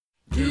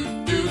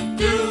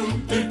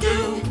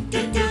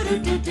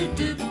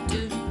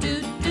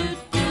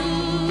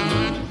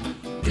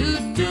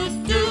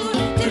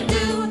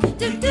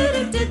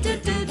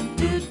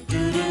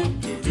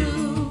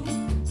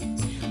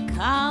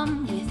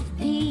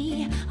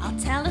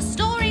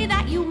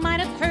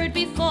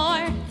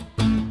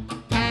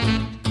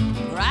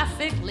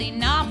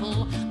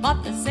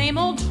Same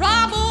old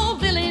trouble,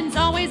 villains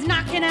always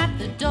knocking at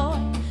the door.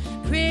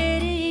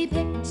 Pretty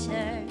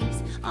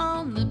pictures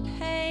on the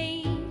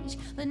page,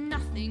 but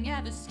nothing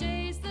ever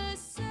stays the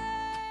same.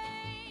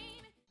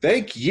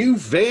 Thank you,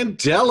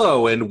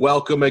 Vandello, and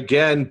welcome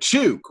again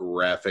to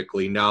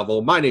Graphically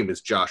Novel. My name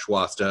is Josh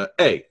Wasta,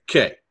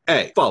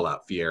 a.k.a.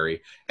 Fallout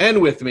Fieri, and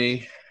with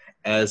me,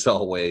 as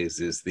always,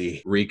 is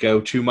the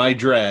Rico to my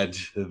dread,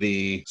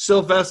 the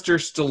Sylvester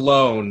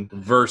Stallone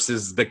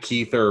versus the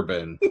Keith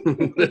Urban.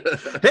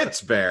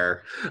 Hits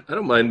Bear. I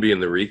don't mind being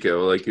the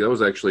Rico. Like, that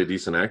was actually a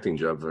decent acting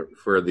job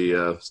for the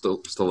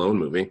Stallone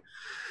movie.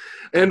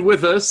 And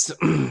with us,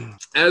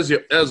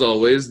 as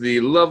always, the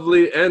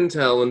lovely and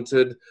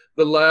talented,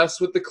 the lass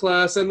with the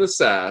class and the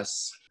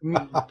sass,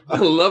 the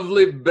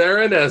lovely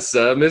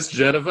Baronessa, Miss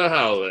Jennifer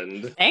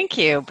Howland. Thank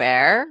you,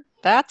 Bear.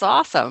 That's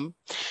awesome.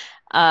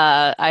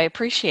 I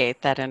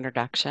appreciate that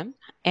introduction.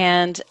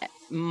 And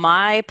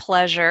my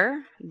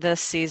pleasure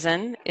this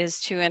season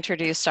is to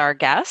introduce our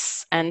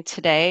guests. And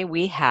today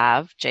we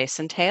have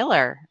Jason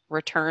Taylor,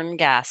 return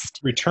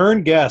guest.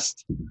 Return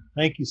guest.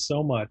 Thank you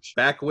so much.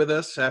 Back with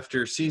us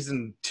after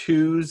season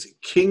 2's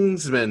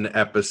Kingsman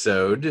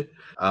episode.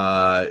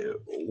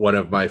 One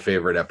of my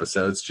favorite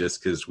episodes,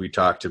 just because we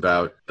talked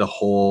about the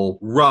whole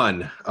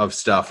run of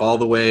stuff, all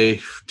the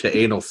way to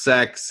anal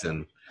sex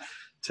and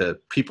to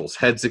people's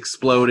heads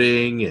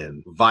exploding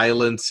and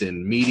violence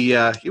in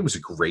media. It was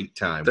a great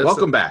time.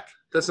 Welcome back.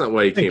 That's not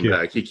why he came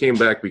back. He came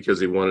back because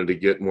he wanted to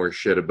get more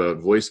shit about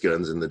voice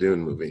guns in the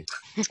Dune movie.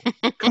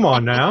 Come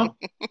on now.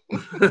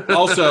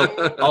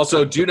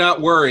 Also, do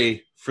not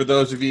worry. For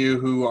those of you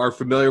who are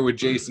familiar with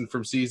Jason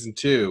from season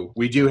 2,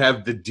 we do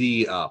have the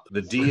D up.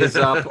 The D is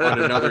up on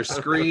another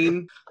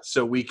screen,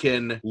 so we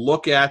can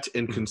look at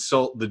and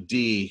consult the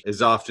D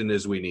as often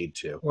as we need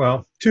to.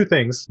 Well, two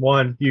things.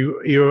 One,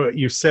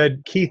 you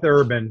said Keith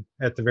Urban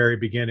at the very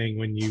beginning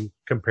when you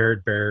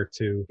compared Bear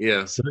to,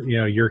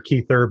 you're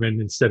Keith Urban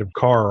instead of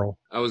Carl.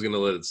 I was going to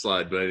let it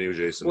slide, but I knew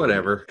Jason.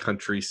 Whatever.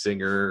 Country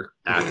singer,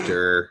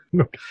 actor.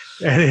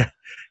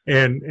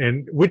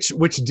 And which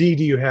D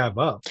do you have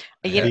up?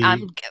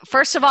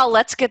 First of all,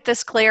 let's get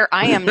this clear.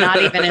 I am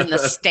not even in the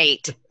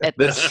state.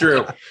 That's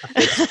true.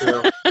 That's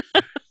true.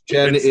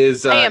 Jen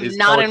is. I am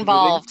not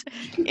involved.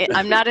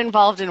 I'm not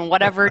involved in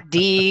whatever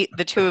D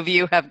the two of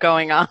you have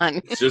going on.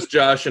 It's just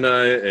Josh and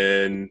I,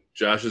 and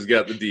Josh has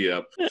got the D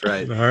up. That's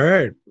right. All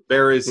right.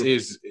 Bear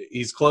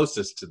he's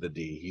closest to the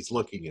D. He's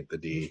looking at the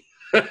D.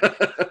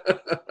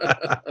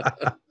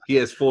 He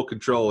has full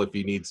control if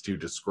he needs to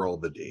scroll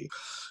the D.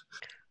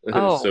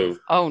 Oh,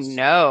 oh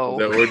no. Is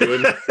that what we're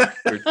doing?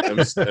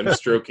 I'm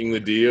stroking the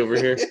D over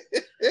here.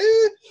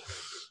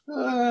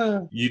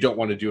 You don't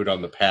want to do it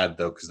on the pad,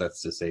 though, because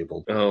that's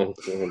disabled. Oh,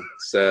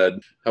 sad.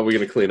 How are we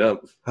going to clean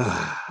up?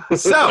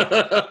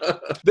 So,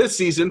 this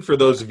season, for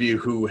those of you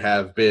who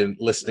have been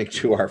listening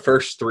to our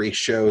first 3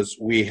 shows,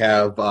 we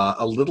have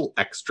a little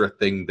extra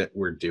thing that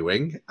we're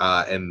doing,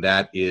 and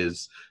that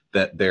is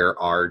that there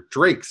are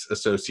drinks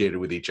associated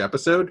with each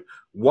episode.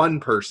 One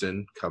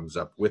person comes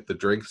up with the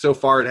drink. So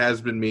far, it has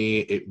been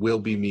me. It will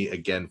be me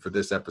again for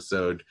this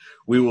episode.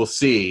 We will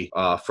see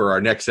for our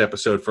next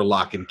episode for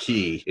Lock and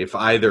Key if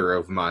either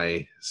of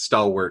my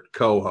stalwart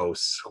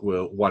co-hosts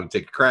will want to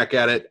take a crack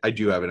at it. I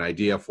do have an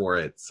idea for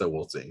it, so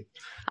we'll see.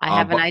 I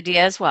have an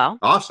idea as well.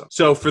 Awesome.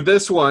 So for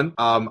this one,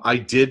 I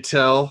did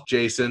tell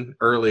Jason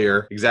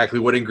earlier exactly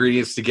what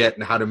ingredients to get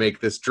and how to make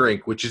this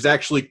drink, which is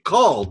actually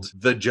called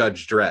the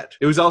Judge Dredd.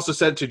 It was also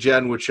sent to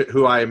Jen,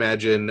 who I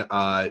imagine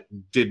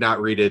did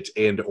not read it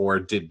and or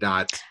did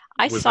not.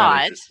 I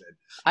saw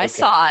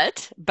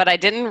it, but I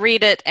didn't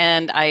read it,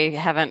 and I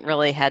haven't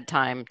really had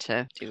time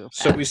to do that.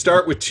 So we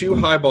start with 2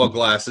 highball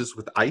glasses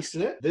with ice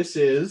in it. This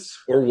is...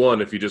 Or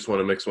one if you just want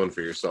to mix one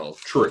for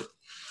yourself. True.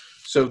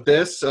 So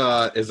this,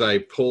 as I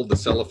pulled the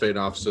cellophane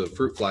off so the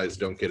fruit flies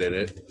don't get in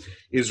it,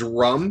 is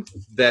rum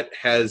that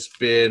has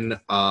been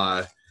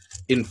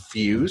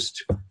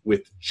infused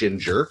with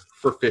ginger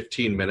for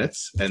 15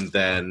 minutes and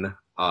then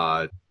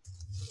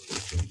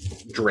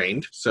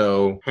drained.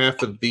 So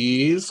half of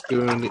these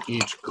go into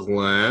each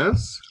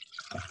glass.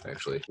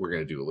 Actually, we're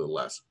going to do a little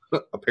less.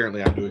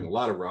 Apparently, I'm doing a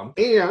lot of rum.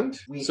 And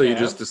you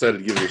just decided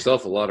to give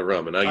yourself a lot of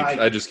rum, and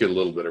I just get a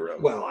little bit of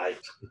rum. Well,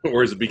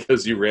 Or is it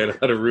because you ran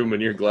out of room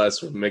in your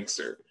glass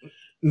mixer?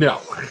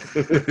 No.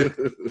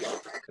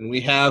 And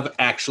we have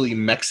actually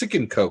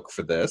Mexican Coke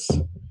for this.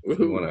 If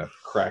you want to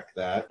crack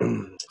that.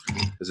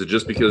 Is it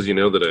just because you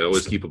know that I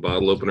always keep a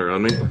bottle opener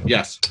on me?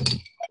 Yes.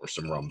 Or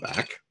some rum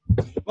back.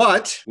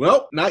 But,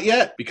 well, not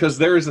yet, because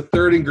there is a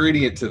third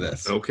ingredient to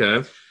this.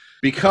 Okay.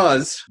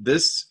 Because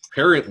this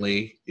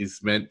apparently is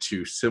meant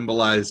to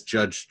symbolize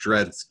Judge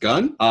Dredd's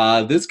gun.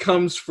 This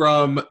comes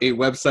from a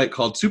website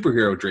called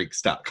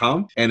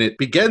superherodrinks.com, and it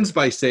begins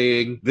by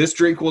saying, this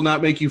drink will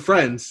not make you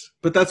friends,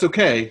 but that's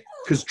okay,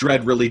 because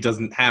Dredd really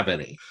doesn't have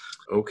any.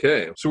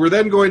 Okay. So we're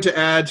then going to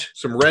add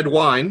some red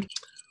wine.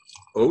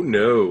 Oh,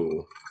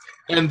 no.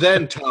 And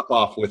then top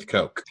off with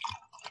Coke.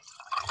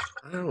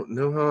 I don't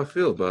know how I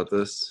feel about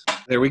this.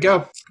 There we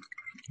go.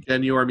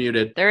 Jen, you are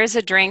muted. There is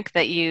a drink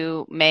that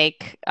you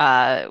make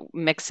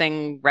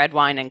mixing red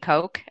wine and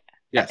Coke.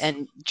 Yes.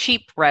 And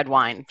cheap red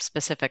wine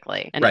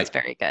specifically, and Right. It's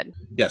very good.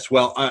 Yes.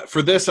 Well,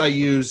 for this, I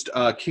used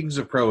Kings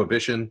of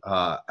Prohibition.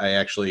 I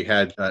actually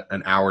had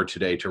an hour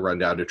today to run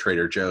down to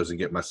Trader Joe's and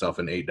get myself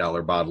an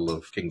 $8 bottle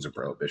of Kings of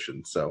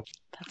Prohibition. So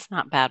That's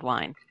not bad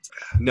wine.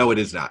 no, it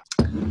is not.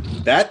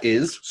 That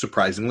is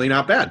surprisingly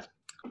not bad.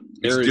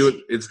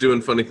 It's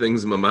doing funny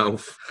things in my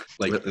mouth.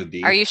 Like the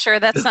D. Are you sure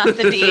that's not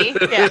the D?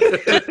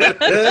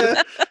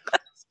 Yeah.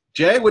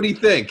 Jay, what do you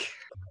think?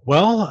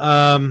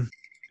 Well,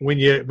 when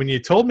you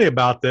told me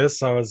about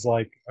this, I was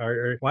like,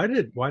 why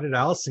did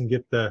Allison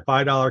get the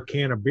 $5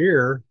 can of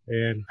beer?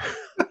 And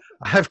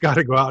I've got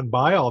to go out and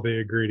buy all the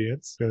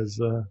ingredients because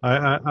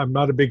I'm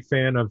not a big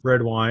fan of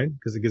red wine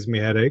because it gives me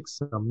headaches.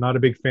 I'm not a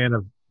big fan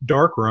of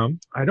dark rum.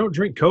 I don't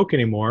drink Coke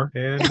anymore.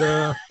 And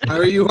how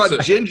are you on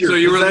ginger? So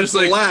you were just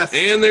like,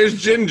 and there's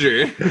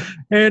ginger.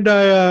 And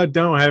I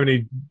don't have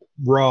any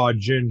raw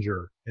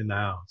ginger in the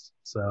house.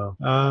 So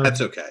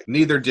that's okay.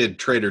 Neither did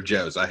Trader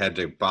Joe's. I had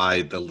to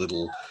buy the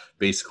little,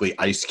 basically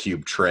ice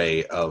cube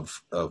tray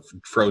of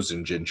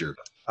frozen ginger.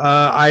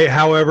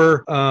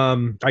 However,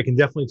 I can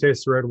definitely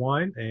taste the red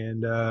wine,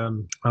 and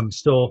I'm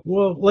still.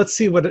 Well, let's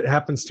see what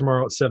happens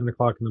tomorrow at 7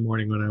 o'clock in the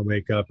morning when I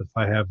wake up. If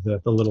I have the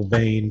little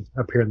vein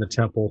up here in the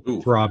temple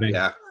throbbing.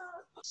 Yeah.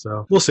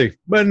 So we'll see.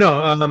 But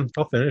no,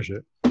 I'll finish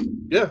it.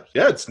 Yeah,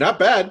 it's not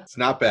bad. It's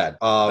not bad.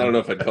 I don't know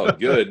if I'd call it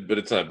good, but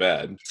it's not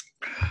bad.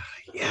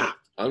 Yeah.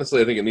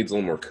 Honestly, I think it needs a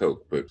little more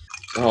Coke, but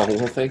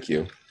thank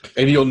you.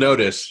 And you'll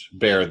notice,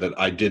 Bear, that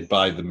I did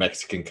buy the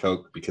Mexican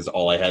Coke because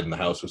all I had in the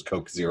house was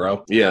Coke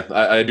Zero. Yeah,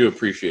 I do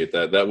appreciate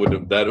that. That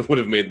would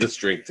have made this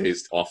drink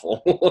taste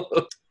awful.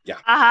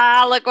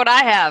 Yeah. Look what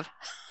I have.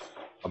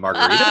 A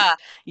margarita?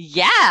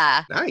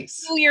 Yeah.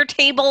 Nice. Do your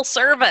table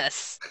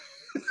service.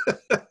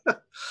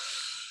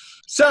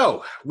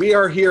 So, we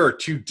are here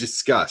to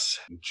discuss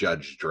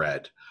Judge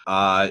Dredd.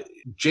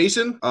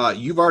 Jason,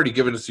 you've already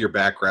given us your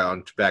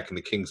background back in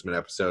the Kingsman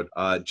episode.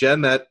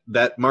 Jen, that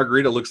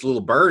margarita looks a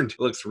little burned. It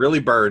looks really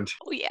burned.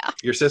 Oh, yeah.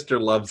 Your sister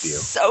loves you.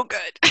 So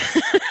good.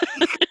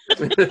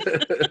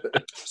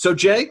 So,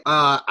 Jay,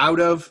 out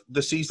of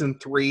the season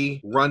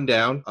 3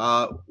 rundown,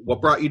 what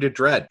brought you to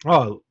Dredd?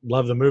 Oh,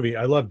 love the movie.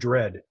 I love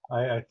Dredd.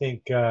 I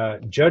think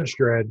Judge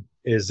Dredd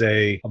is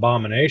a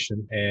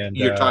abomination, and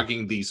you're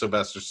talking the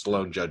Sylvester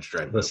Stallone Judge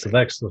Dredd movie. The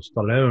Sylvester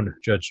Stallone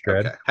Judge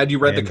Dredd. Okay. Had you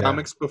read the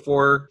comics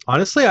before?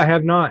 Honestly, I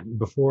have not.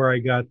 Before I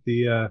got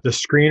the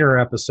screener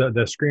episode,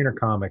 the screener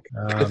comic.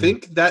 I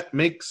think that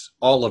makes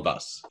all of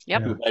us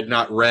who had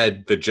not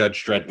read the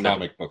Judge Dredd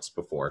comic books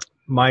before.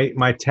 My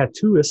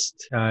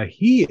tattooist,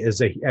 he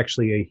is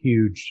actually a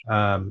huge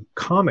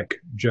comic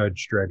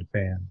Judge Dredd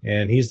fan,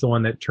 and he's the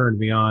one that turned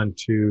me on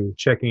to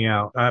checking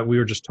out. We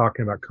were just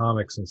talking about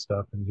comics and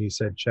stuff, and he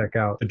said check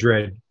out the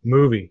Dredd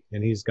movie,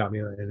 and he's got me.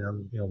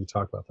 And we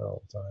talk about that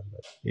all the time.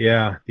 But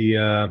yeah,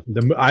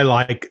 I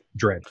like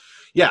Dredd.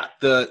 Yeah,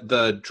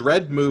 the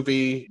Dredd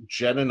movie.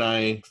 Jen and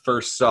I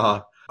first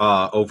saw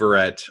over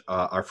at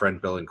our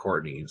friend Bill and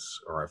Courtney's,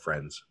 or our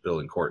friends Bill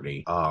and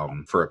Courtney,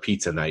 for a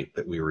pizza night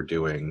that we were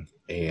doing,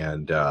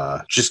 and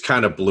just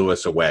kind of blew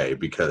us away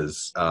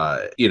because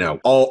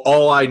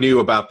all I knew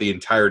about the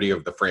entirety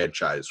of the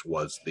franchise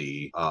was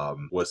the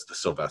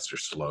Sylvester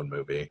Stallone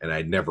movie, and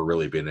I'd never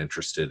really been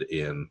interested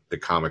in the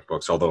comic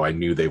books, although I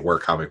knew they were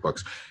comic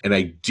books, and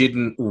I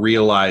didn't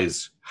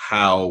realize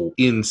how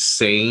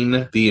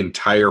insane the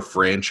entire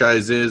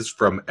franchise is,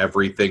 from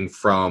everything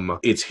from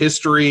its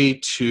history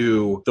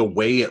to the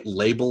way it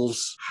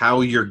labels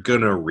how you're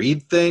gonna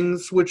read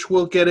things, which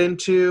we'll get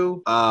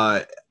into.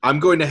 I'm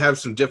going to have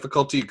some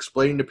difficulty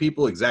explaining to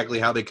people exactly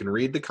how they can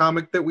read the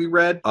comic that we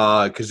read,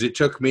 because it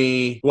took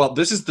me,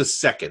 this is the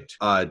second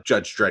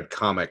Judge Dredd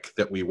comic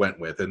that we went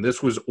with, and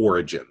this was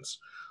Origins.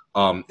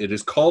 It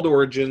is called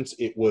Origins.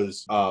 It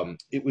was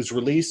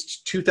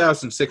released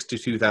 2006 to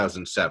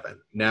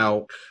 2007.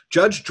 Now,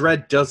 Judge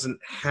Dredd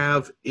doesn't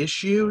have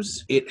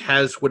issues. It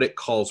has what it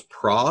calls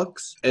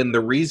progs, and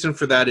the reason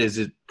for that is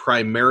it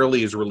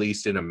primarily is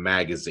released in a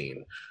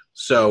magazine.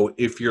 So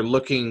if you're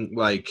looking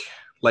like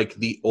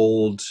the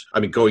old,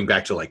 going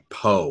back to like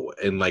Poe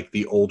and like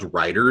the old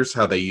writers,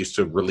 how they used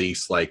to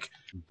release like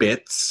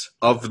bits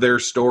of their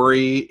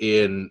story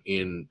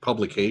in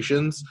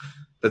publications.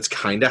 That's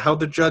kind of how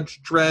the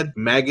Judge Dredd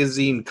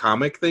magazine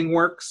comic thing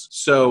works.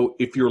 So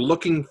if you're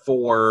looking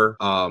for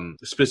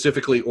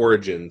specifically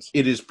Origins,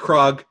 it is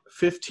Prague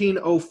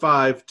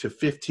 1505 to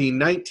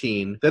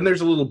 1519. Then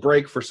there's a little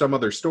break for some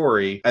other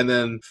story, and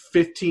then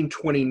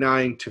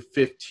 1529 to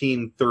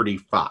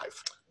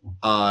 1535.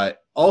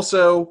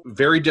 Also,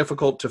 very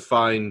difficult to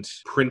find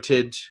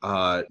printed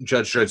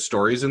Judge Dredd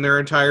stories in their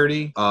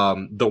entirety.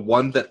 The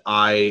one that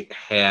I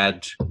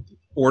had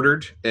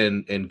ordered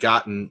and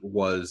gotten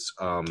was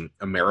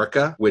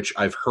America, which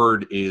I've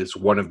heard is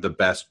one of the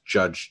best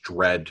Judge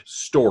Dredd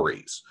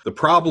stories. The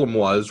problem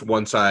was,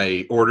 once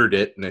I ordered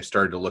it and I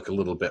started to look a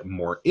little bit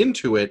more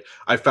into it,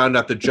 I found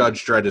out that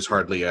Judge Dredd is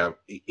hardly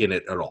in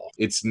it at all.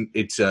 It's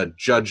a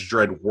Judge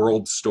Dredd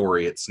world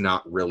story. It's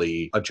not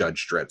really a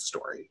Judge Dredd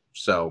story.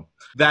 So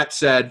that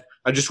said,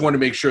 I just want to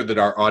make sure that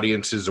our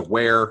audience is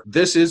aware.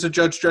 This is a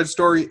Judge Dredd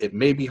story. It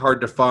may be hard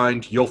to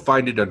find. You'll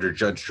find it under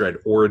Judge Dredd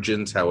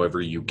Origins,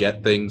 however you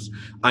get things.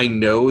 I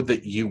know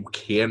that you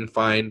can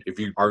find, if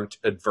you aren't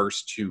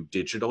adverse to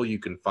digital, you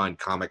can find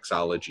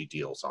Comixology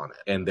deals on it.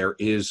 And there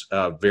is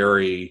a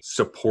very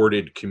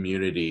supported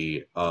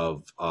community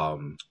of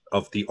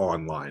the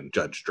online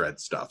Judge Dredd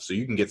stuff. So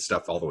you can get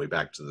stuff all the way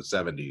back to the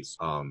 70s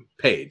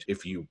paid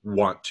if you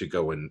want to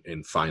go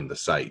and find the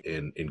site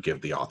and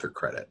give the author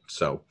credit.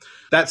 So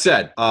that said,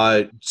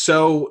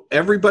 so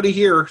everybody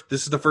here,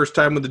 this is the first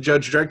time with the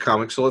Judge Dredd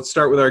comic. So let's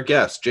start with our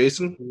guest.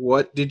 Jason,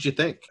 what did you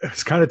think?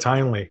 It's kind of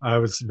timely. I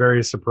was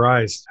very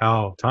surprised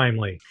how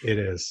timely it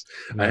is.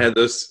 I had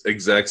those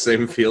exact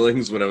same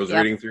feelings when I was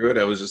reading through it.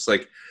 I was just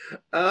like,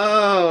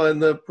 oh,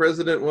 and the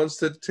president wants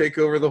to take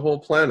over the whole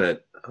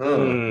planet.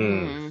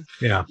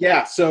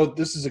 Yeah. So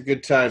this is a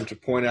good time to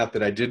point out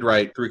that I did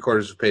write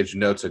 3/4 of a page of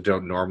notes. I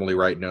don't normally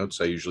write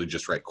notes. I usually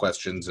just write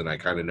questions, and I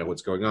kind of know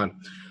what's going on.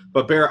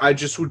 But Bear, I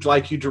just would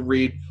like you to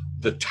read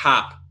the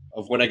top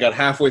of when I got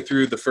halfway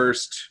through the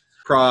first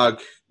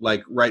prog,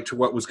 like right to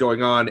what was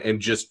going on, and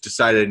just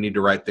decided I need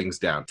to write things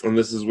down. And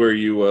this is where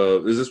you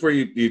is this where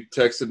you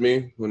texted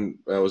me when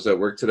I was at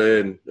work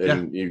today,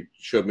 and you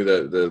showed me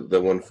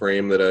the one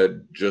frame that I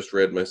just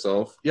read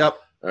myself? Yep.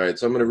 All right,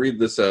 so I'm going to read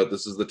this out.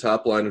 This is the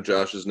top line of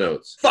Josh's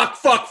notes. Fuck.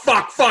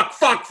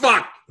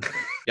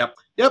 Yep.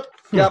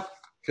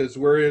 Because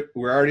we're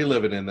already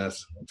living in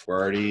this. We're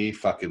already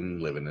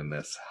fucking living in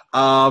this.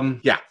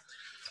 Yeah.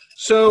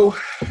 So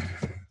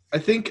I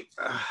think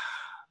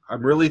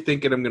I'm really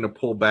thinking I'm going to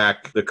pull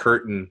back the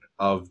curtain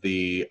of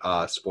the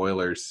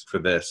spoilers for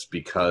this,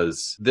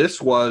 because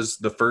this was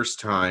the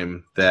first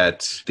time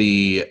that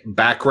the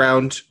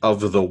background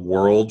of the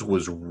world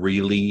was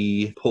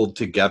really pulled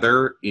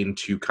together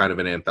into kind of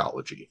an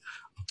anthology.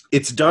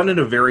 It's done in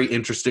a very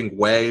interesting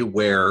way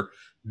where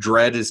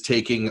Dredd is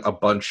taking a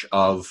bunch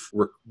of,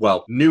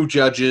 new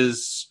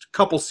judges,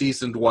 couple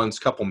seasoned ones,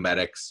 couple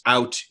medics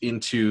out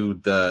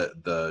into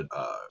the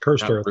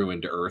Cursed Earth.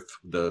 Ruined Earth,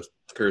 the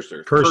Cursed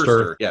Earth. Cursed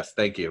Earth. Yes,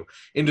 thank you.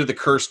 Into the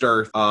Cursed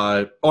Earth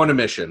on a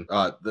mission.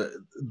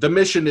 The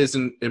mission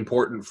isn't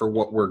important for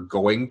what we're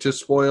going to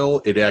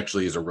spoil. It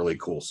actually is a really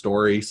cool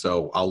story,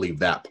 so I'll leave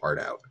that part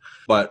out.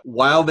 But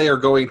while they are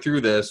going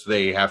through this,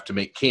 they have to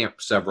make camp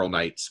several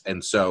nights.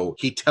 And so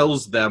he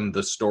tells them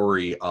the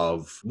story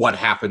of what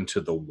happened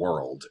to the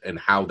world and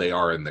how they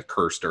are in the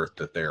Cursed Earth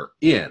that they're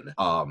in.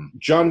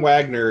 John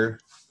Wagner,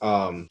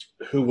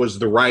 who was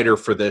the writer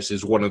for this,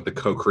 is one of the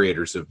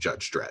co-creators of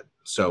Judge Dredd.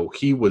 So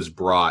he was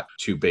brought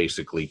to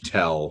basically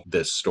tell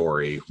this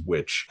story,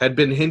 which had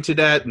been hinted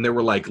at, and there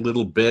were like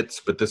little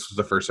bits, but this was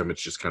the first time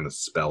it's just kind of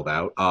spelled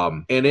out.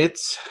 And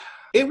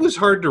it was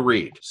hard to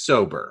read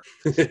sober.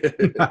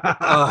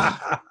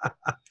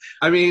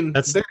 I mean,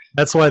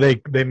 that's why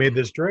they made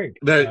this drink.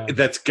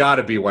 That's got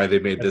to be why they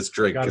made this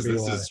drink, because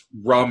this is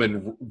rum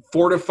and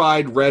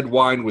fortified red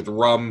wine with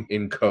rum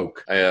in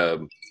Coke.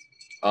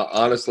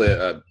 Honestly,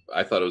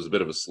 I thought it was a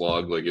bit of a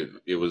slog. Like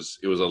it was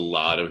a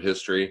lot of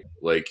history.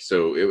 Like,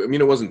 so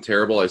it wasn't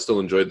terrible. I still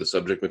enjoyed the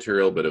subject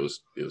material, but it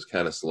was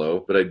kind of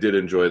slow. But I did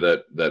enjoy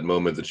that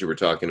moment that you were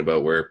talking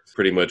about, where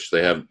pretty much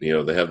they have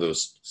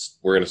those.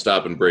 We're going to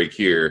stop and break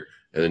here.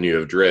 And then you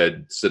have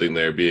Dredd sitting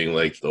there being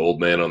like the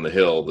old man on the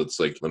hill that's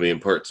like, let me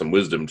impart some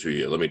wisdom to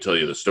you. Let me tell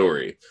you the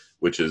story,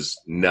 which is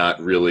not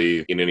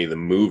really in any of the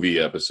movie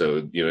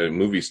episode,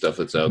 movie stuff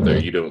that's out there.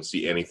 You don't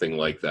see anything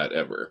like that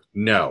ever.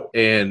 No.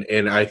 And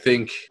I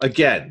think,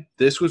 again,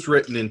 this was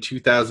written in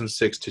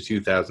 2006 to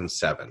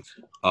 2007.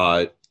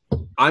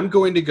 I'm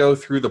going to go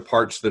through the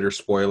parts that are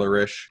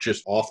spoilerish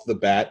just off the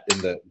bat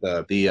in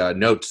the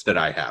notes that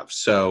I have.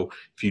 So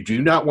if you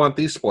do not want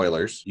these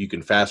spoilers, you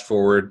can fast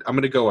forward. I'm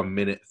going to go a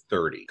minute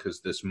 30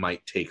 because this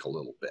might take a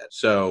little bit.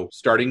 So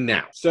starting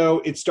now. So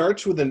it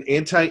starts with an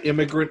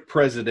anti-immigrant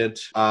president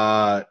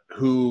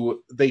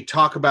who they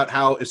talk about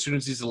how as soon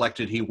as he's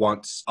elected, he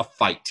wants a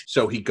fight.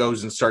 So he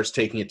goes and starts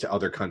taking it to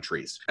other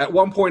countries. At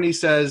one point, he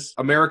says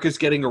America's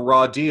getting a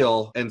raw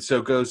deal, and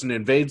so goes and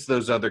invades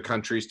those other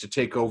countries to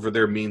take over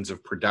their means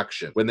of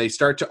production. When they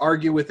start to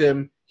argue with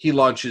him, he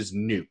launches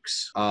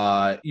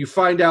nukes. You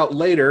find out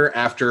later,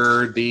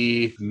 after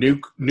the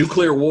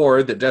nuclear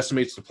war that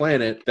decimates the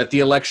planet, that the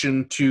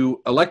election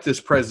to elect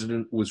this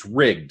president was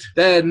rigged.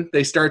 Then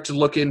they start to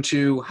look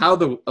into how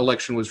the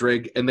election was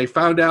rigged, and they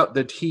found out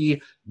that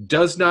he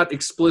does not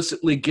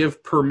explicitly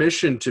give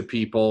permission to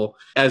people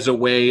as a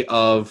way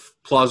of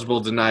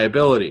plausible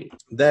deniability.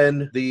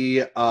 Then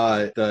the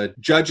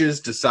judges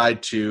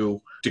decide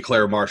to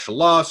declare martial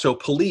law, so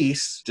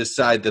police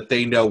decide that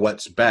they know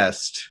what's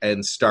best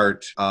and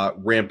start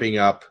ramping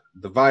up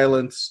the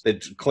violence. They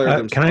declare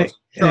themselves.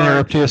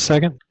 interrupt you a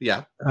second?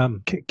 Yeah. I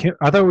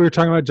thought we were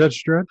talking about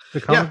Judge Dredd,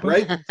 the comic book.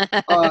 Right.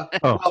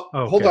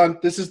 Hold okay. on.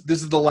 This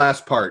is the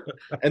last part,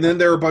 and then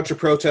there are a bunch of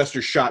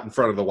protesters shot in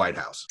front of the White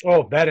House.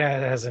 Oh, that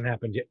hasn't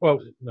happened yet. Well,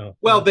 no.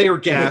 Well, they were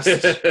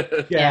gassed.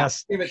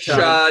 Yes.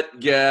 Shot,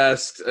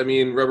 gassed. I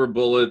mean, rubber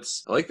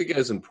bullets. I like the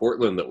guys in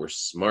Portland that were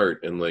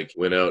smart and like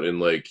went out in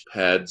like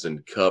pads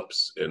and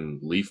cups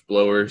and leaf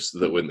blowers so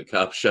that when the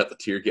cops shot the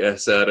tear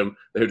gas at them,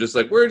 they were just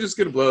like, we're just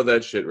going to blow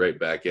that shit right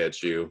back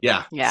at you.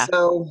 Yeah. Yeah.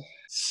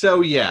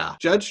 So yeah,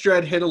 Judge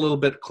Dredd hit a little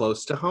bit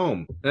close to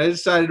home. And I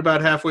decided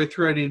about halfway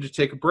through I needed to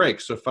take a break,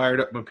 so I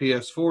fired up my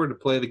PS4 to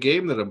play the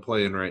game that I'm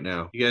playing right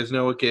now. You guys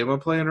know what game I'm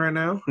playing right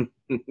now?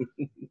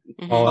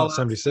 Fallout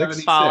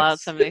 76? Fallout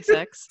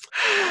 76.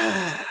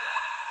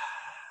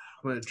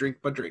 I'm going to drink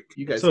my drink.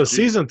 You guys. So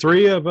season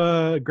 3 of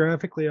a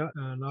graphically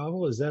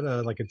novel, is that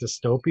like a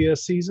dystopia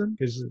season?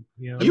 Because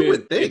You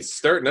would think. It's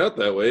starting out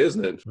that way,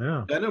 isn't it?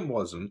 Yeah. Venom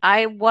wasn't.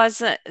 I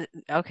wasn't.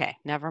 Okay,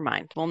 never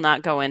mind. We'll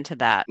not go into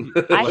that.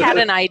 I had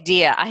an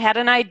idea.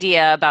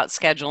 About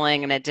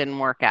scheduling, and it didn't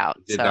work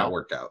out. Did not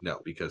work out. No,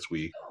 because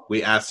we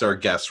asked our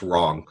guests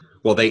wrong.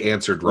 Well, they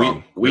answered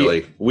wrong.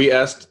 We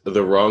asked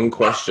the wrong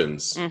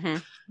questions. Mm-hmm.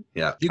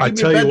 Yeah. You I give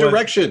me tell bad you what-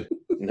 direction.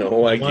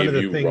 No, I One gave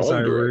of you the things wrong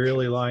I direction.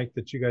 really liked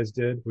that you guys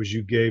did was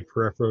you gave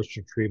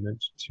preferential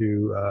treatment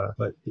to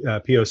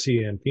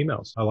POC and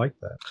females. I like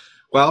that.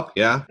 Well,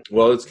 yeah.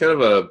 Well, it's kind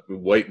of a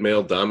white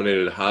male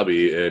dominated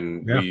hobby,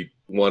 and Yeah. we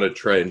want to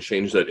try and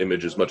change that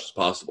image as much as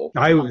possible.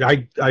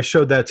 I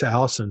showed that to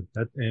Allison,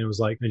 and it was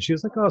like, and she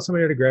was like, "Oh,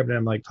 somebody had to grab it." And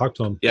I'm like, "Talk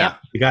to him." Yeah.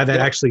 The guy that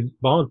actually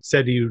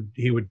said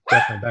he would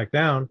definitely back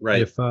down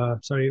Right. if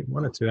somebody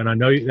wanted to. And I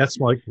know that's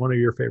like one of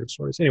your favorite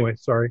stories. Anyway,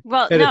 sorry.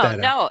 Well, Edit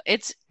that out.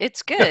 it's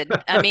good.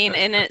 I mean,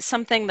 and it's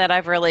something that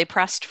I've really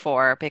pressed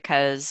for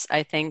because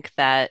I think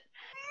that,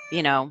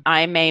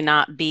 I may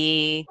not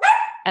be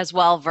as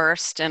well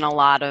versed in a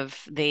lot of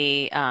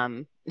the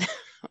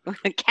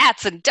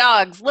cats and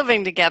dogs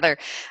living together.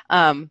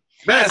 I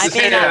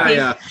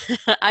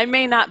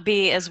may not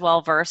be as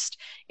well versed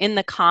in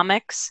the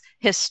comics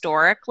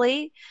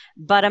historically,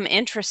 but I'm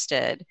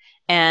interested.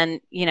 And,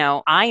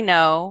 I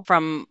know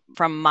from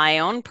my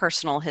own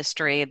personal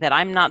history that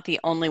I'm not the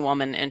only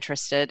woman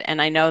interested.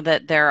 And I know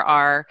that there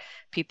are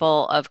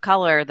people of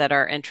color that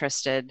are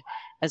interested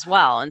as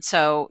well. And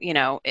so,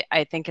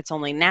 I think it's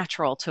only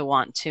natural to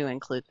want to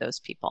include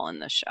those people in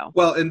the show.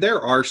 Well, and there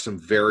are some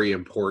very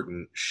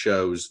important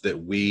shows that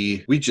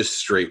we just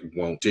straight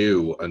won't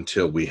do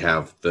until we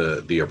have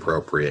the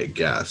appropriate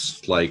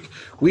guest. Like,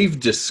 we've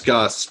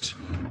discussed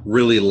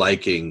really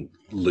liking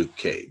Luke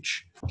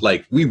Cage.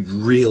 Like, we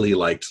really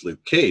liked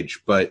Luke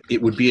Cage, but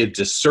it would be a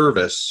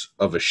disservice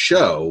of a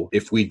show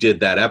if we did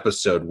that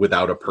episode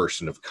without a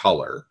person of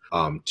color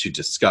to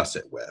discuss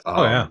it with.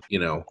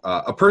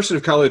 A person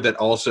of color that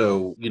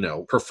also,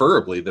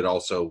 preferably that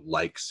also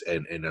likes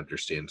and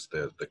understands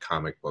the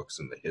comic books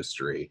and the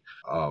history.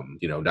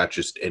 Not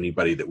just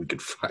anybody that we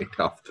could find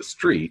off the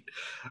street.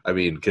 I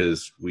mean,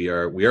 because we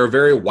are a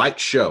very white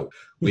show.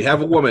 We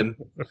have a woman,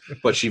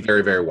 but she's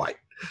very, very white.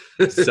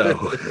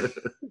 So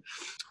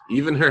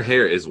even her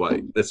hair is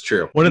white. That's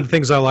true. One of the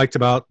things I liked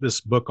about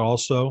this book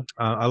also,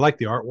 I like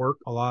the artwork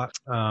a lot.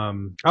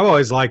 I've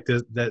always liked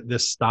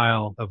this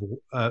style of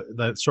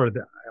that sort of.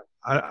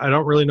 I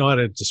don't really know how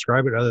to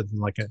describe it other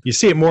than you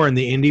see it more in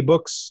the indie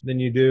books than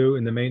you do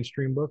in the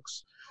mainstream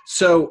books.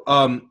 So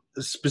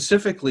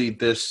specifically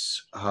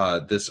this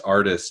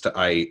artist,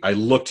 I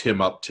looked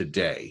him up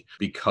today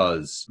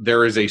because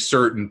there is a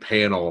certain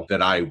panel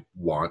that I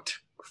want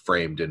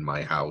framed in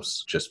my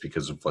house just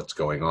because of what's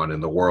going on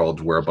in the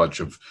world, where a bunch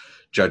of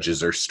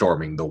judges are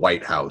storming the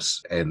White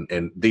House, and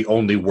the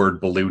only word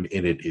balloon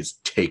in it is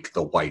 "Take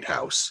the White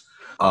House."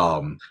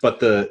 But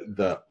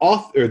the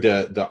author,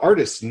 the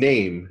artist's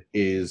name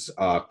is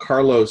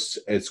Carlos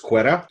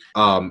Ezquerra,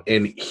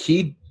 and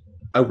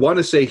I want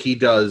to say he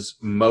does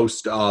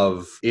most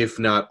of, if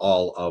not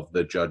all of,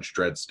 the Judge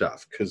Dredd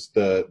stuff, because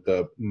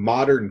the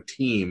modern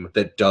team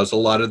that does a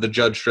lot of the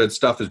Judge Dredd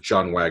stuff is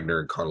John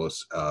Wagner and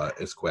Carlos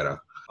Ezquerra.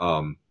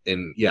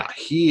 And yeah,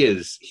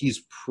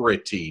 he's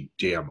pretty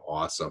damn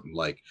awesome.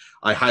 Like,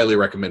 I highly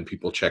recommend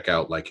people check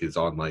out his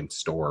online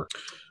store.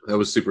 I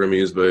was super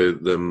amused by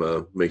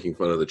them making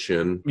fun of the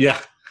chin.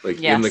 Yeah.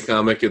 In the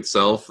comic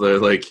itself, they're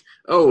like,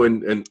 oh,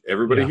 and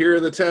everybody here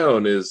in the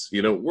town is,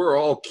 we're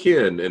all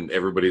kin, and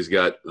everybody's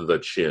got the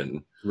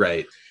chin.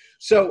 Right.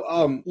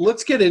 So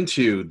let's get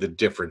into the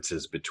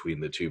differences between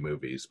the two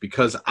movies,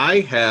 because I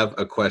have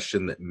a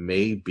question that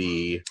may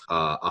be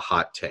a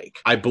hot take.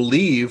 I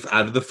believe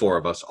out of the four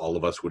of us, all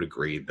of us would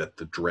agree that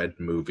the Dredd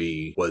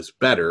movie was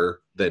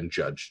better than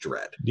Judge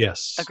Dredd.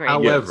 Yes. Agreed.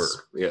 However,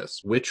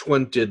 yes. Which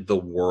one did the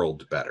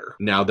world better?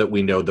 Now that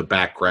we know the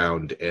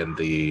background and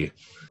the...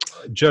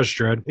 Judge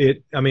Dredd.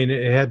 It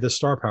had the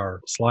star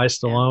power. Sly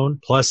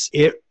Stallone. Plus,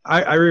 it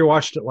I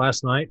rewatched it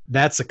last night.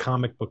 That's a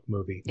comic book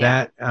movie.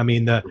 Yeah. I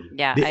mean, the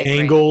Yeah, I agree.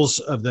 angles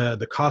of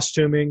the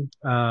costuming.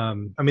 I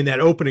mean, that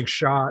opening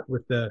shot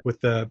with the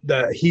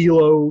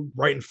helo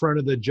right in front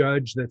of the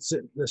judge that's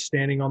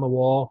standing on the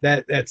wall.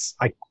 That's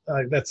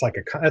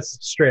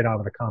straight out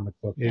of the comic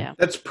book. Yeah.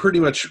 That's pretty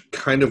much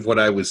kind of what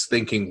I was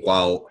thinking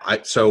while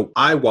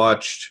I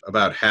watched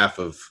about half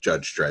of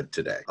Judge Dredd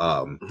today.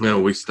 No,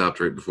 we stopped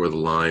right before the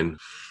line.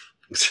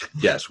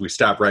 Yes, we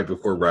stopped right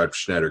before Rob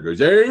Schneider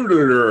goes, "I am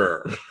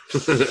the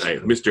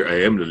Mr.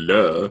 I am the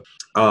law.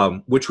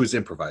 which was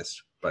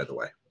improvised, by the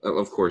way,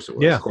 Of course it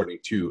was. Yeah. according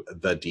to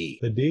the D.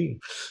 The D.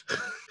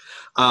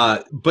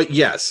 But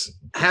yes,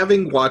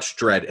 having watched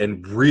Dredd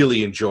and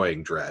really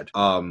enjoying Dredd,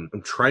 I'm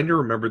trying to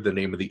remember the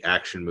name of the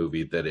action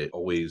movie that it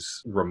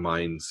always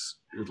reminds,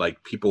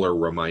 like people are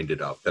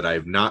reminded of, that I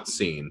have not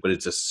seen, but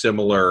it's a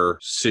similar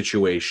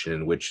situation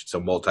in which it's a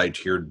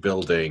multi-tiered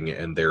building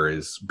and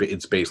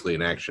it's basically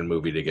an action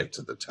movie to get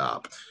to the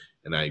top.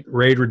 And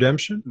Raid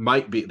Redemption.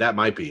 might be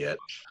it.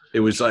 It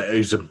was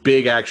a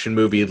big action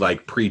movie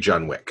like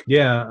pre-John Wick.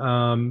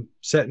 Yeah.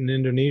 Set in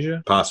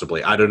Indonesia.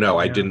 Possibly. I don't know.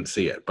 I Yeah. didn't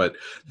see it, but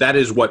that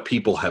is what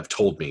people have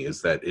told me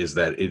is that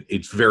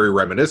it's very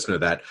reminiscent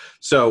of that.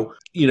 So,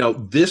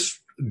 this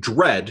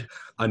Dredd,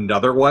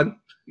 another one.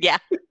 Yeah.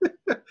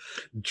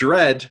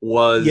 Dredd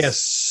was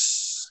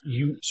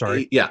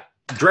Sorry.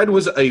 Dredd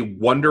was a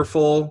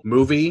wonderful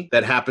movie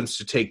that happens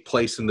to take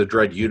place in the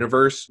Dredd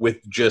universe with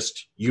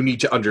just, you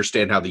need to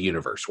understand how the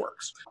universe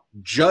works.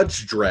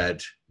 Judge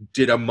Dredd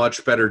did a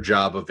much better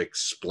job of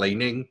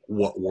explaining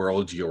what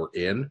world you're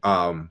in.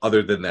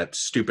 Other than that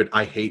stupid,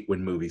 I hate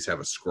when movies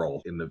have a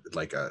scroll in the,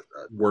 like a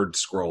word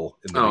scroll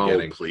in the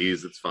beginning.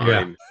 Please, it's fine.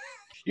 Yeah.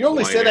 You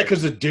only said that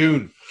because of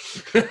Dune.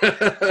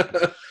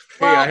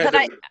 Well,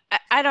 but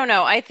I don't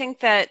know. I think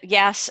that,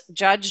 yes,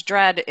 Judge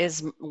Dredd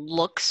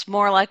looks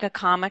more like a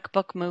comic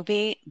book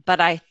movie, but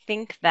I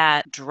think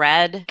that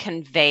Dredd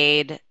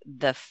conveyed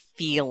the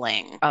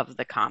feeling of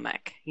the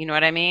comic. You know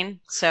what I mean?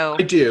 So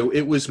I do.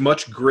 It was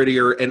much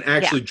grittier, and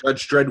actually,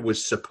 Judge Dredd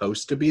was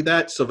supposed to be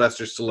that.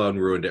 Sylvester Stallone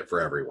ruined it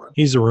for everyone.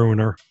 He's a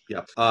ruiner.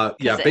 Yeah.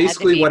 it had to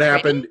Basically, be what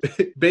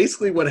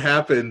gritty?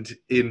 happened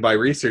in my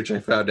research, I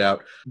found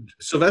out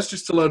Sylvester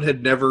Stallone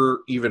had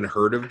never even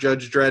heard of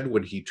Judge Dredd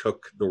when he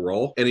took the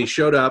role, and he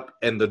showed up,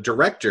 and the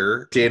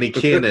director, Danny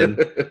Cannon,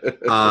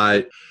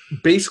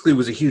 basically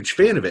was a huge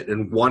fan of it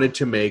and wanted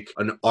to make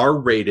an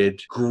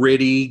R-rated,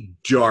 gritty,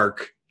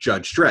 dark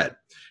Judge Dredd.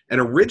 And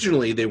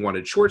originally they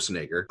wanted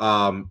Schwarzenegger,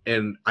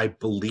 and I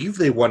believe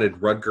they wanted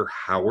Rutger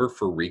Hauer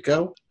for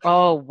Rico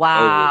oh,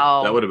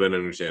 wow. That would have been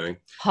entertaining.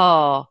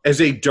 Oh,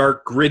 as a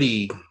dark,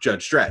 gritty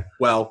Judge Dredd.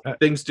 Well,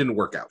 things didn't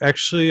work out.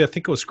 Actually, I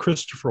think it was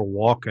Christopher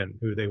Walken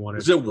who they wanted.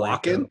 Is it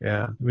Walken?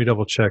 Yeah. Let me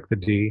double check the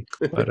D.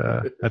 But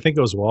I think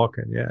it was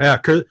Walken. Yeah.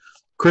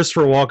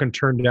 Christopher Walken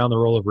turned down the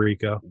role of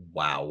Rico.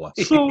 Wow.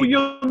 So,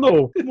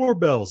 more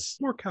bells,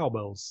 more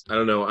cowbells. I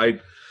don't know.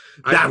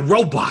 That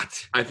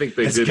robot I think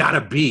they has did. got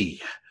to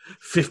be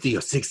 50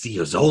 or 60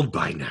 years old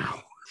by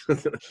now.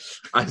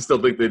 I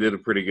still think they made a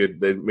pretty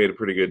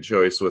good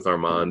choice with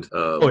Armand.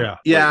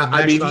 Yeah,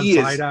 I mean, Max he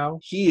von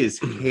is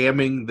Sydow.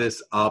 hamming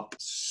this up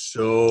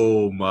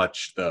so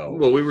much, though.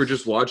 Well, we were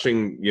just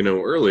watching,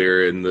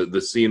 earlier in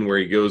the scene where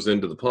he goes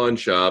into the pawn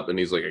shop and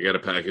he's like, I got a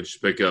package to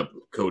pick up,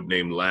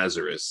 codenamed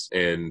Lazarus.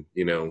 And,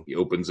 he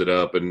opens it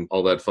up and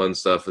all that fun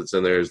stuff that's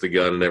in there is the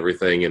gun and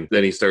everything. And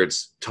then he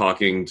starts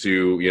talking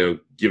to,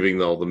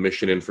 giving all the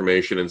mission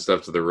information and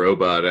stuff to the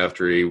robot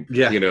after he,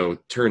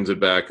 turns it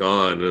back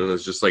on. And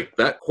it's just like,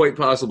 that quite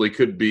possibly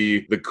could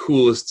be the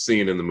coolest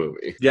scene in the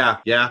movie. Yeah.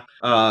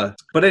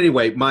 But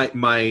anyway,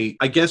 my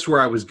I guess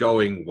where I was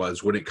going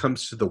was when it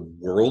comes to the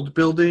world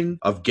building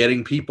of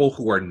getting people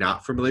who are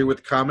not familiar with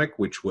the comic,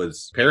 which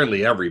was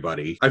apparently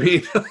everybody. I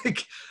mean,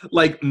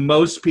 like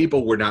most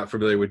people were not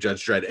familiar with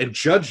Judge Dredd, and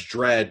Judge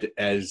Dredd,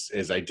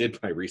 as I did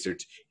my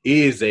research,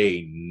 is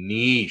a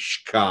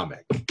niche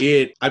comic.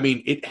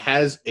 It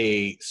has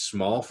a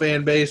small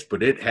fan base,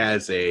 but it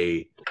has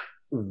a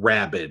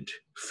rabid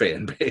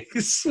fan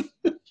base.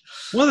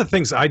 One of the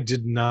things I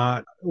did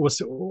not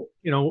was,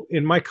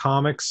 in my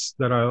comics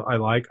that I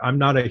like, I'm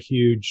not a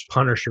huge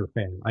Punisher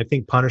fan. I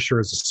think Punisher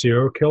is a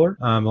serial killer.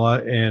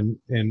 And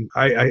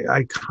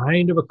I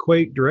kind of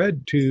equate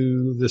Dredd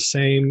to the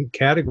same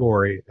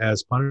category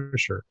as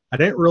Punisher. I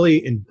didn't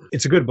really,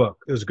 it's a good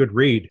book. It was a good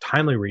read,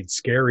 timely read,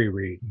 scary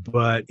read,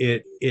 but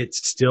it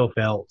still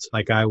felt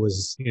like I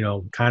was,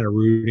 kind of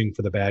rooting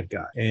for the bad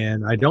guy.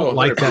 And I don't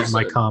like that in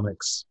my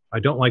comics. I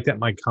don't like that in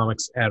my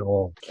comics at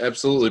all.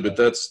 Absolutely, but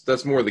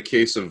that's more the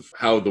case of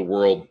how the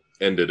world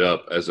ended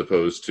up as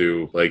opposed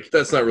to,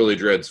 that's not really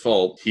Dredd's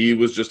fault. He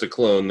was just a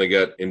clone that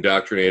got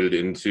indoctrinated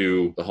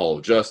into the Hall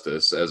of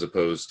Justice as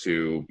opposed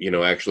to,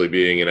 actually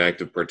being an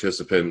active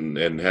participant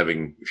and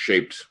having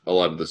shaped a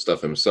lot of the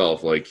stuff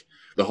himself.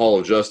 The Hall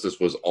of Justice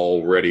was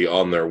already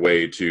on their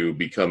way to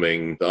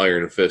becoming the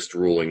Iron Fist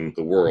ruling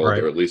the world,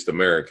 right, or at least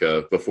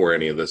America, before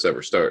any of this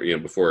ever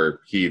started,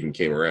 before he even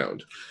came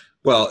around.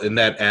 Well, and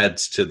that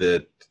adds to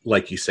the,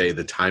 like you say,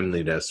 the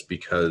timeliness,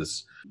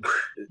 because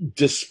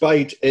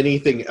despite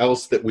anything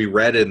else that we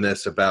read in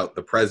this about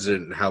the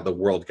president and how the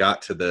world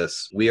got to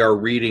this, we are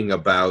reading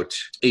about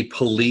a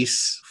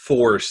police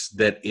force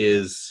that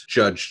is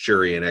judge,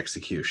 jury, and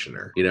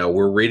executioner. You know,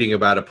 we're reading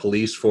about a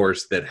police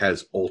force that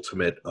has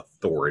ultimate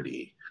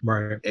authority.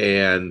 Right.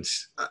 And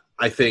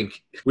I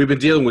think we've been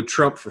dealing with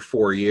Trump for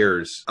 4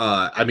 years.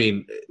 I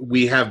mean,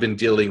 we have been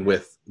dealing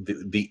with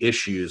the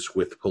issues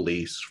with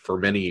police for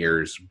many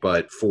years,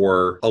 but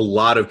for a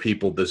lot of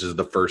people, this is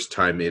the first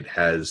time it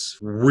has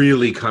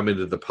really come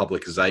into the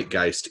public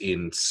zeitgeist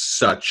in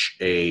such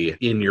a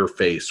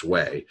in-your-face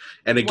way.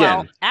 And again,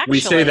 Well, actually, we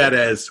say that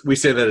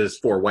as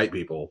for white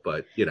people,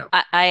 but you know,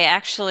 I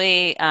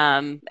actually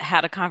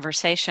had a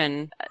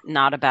conversation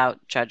not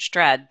about Judge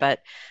Dredd, but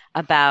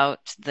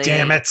about the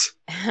Damn it.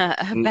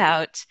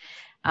 about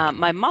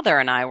my mother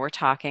and I were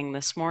talking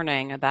this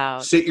morning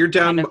about sit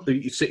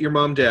your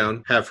mom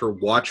down, have her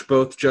watch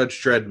both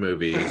Judge Dredd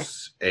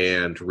movies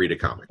and read a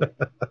comic.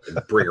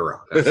 And bring her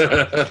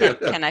on.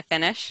 Can I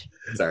finish?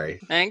 Sorry.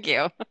 Thank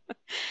you.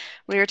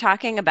 We were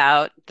talking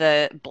about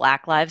the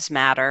Black Lives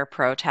Matter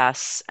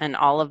protests and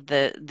all of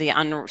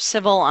the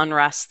civil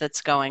unrest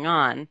that's going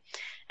on.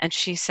 And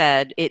she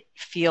said it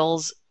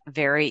feels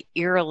very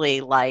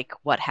eerily like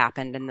what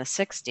happened in the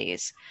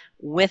 60s,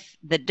 with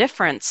the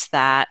difference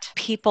that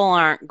people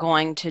aren't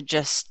going to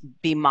just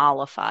be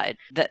mollified,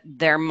 that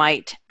there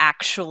might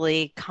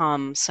actually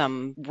come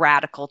some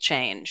radical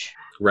change.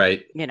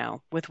 Right. You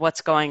know, with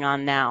what's going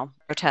on now,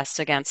 protests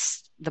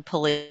against the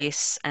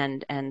police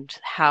and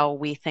how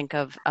we think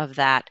of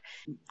that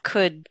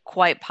could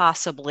quite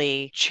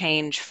possibly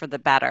change for the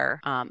better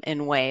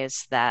in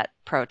ways that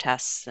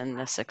protests in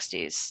the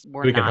 60s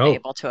were not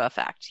able to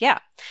affect. Yeah,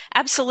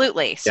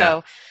 absolutely. Yeah.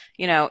 So,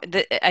 you know,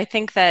 I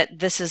think that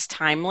this is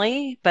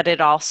timely, but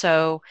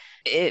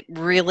it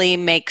really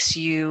makes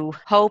you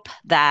hope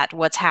that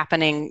what's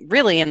happening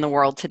really in the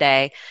world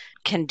today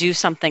can do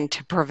something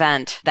to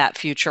prevent that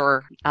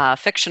future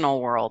fictional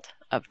world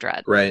of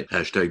Dredd. Right.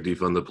 Hashtag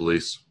defund the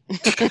police.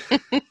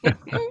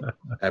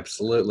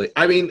 Absolutely.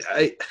 I mean,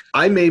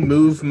 I may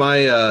move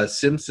my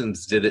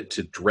Simpsons did it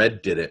to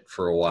Dredd did it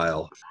for a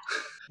while.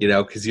 You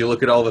know, because you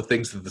look at all the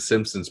things that the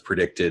Simpsons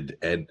predicted,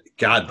 and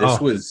God,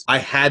 I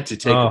had to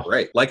take a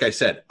break. Like I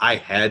said, I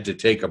had to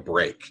take a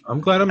break. I'm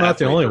glad I'm not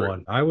the only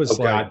one. I was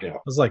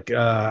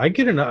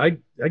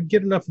I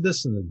get enough of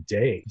this in a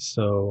day.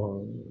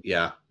 So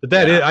yeah.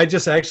 But I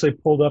just actually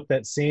pulled up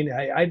that scene.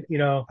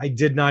 I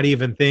did not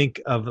even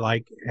think of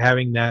like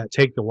having that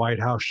take the White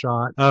House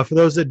shot. For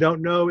those that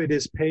don't know, it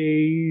is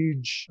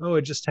page. Oh,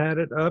 I just had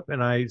it up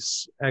and I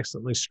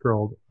accidentally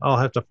scrolled. I'll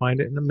have to find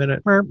it in a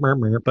minute. But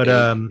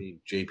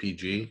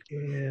JPG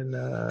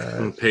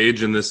and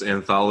page in this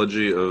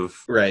anthology of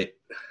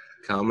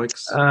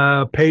comics.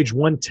 Page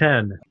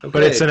 110. Okay.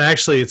 But it's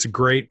a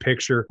great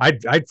picture.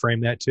 I'd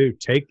frame that too.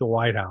 Take the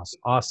White House.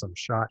 Awesome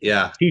shot.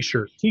 Yeah.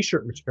 T-shirt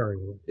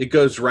material. It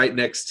goes right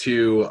next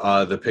to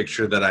the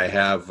picture that I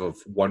have of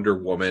Wonder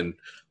Woman,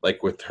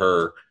 like with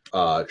her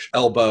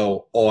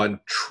elbow on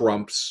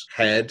Trump's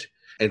head.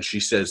 And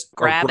she says,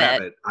 grab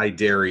it. I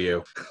dare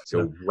you.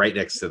 So right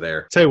next to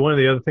there. Tell you one of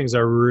the other things I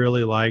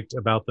really liked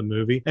about the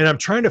movie, and I'm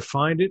trying to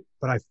find it,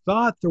 but I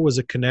thought there was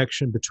a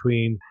connection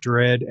between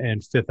Dredd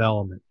and Fifth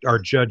Element, or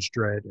Judge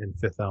Dredd and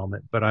Fifth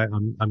Element, but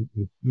I'm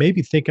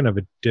maybe thinking of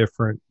a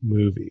different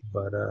movie.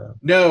 But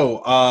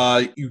no,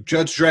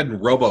 Judge Dredd and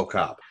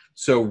RoboCop.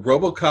 So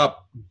RoboCop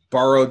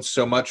borrowed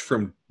so much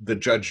from the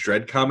Judge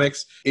Dredd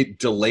comics, it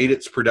delayed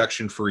its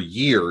production for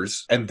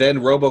years, and then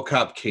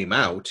RoboCop came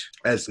out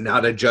as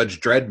not a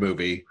Judge Dredd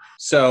movie.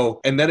 So,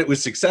 and then it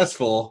was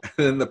successful,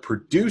 and then the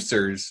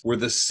producers were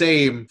the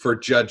same for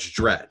Judge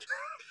Dredd.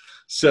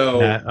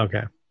 So,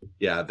 okay.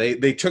 Yeah,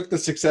 they took the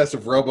success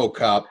of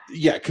RoboCop.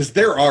 Yeah, because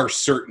there are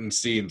certain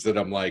scenes that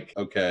I'm like,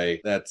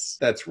 okay, that's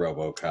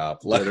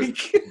RoboCop.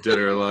 Like, Dead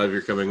or Alive,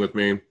 You're Coming With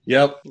Me.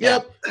 Yep.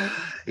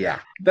 Yeah,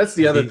 that's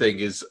the other thing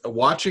is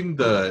watching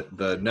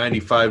the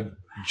 95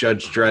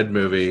 Judge Dredd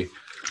movie.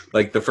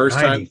 Like the first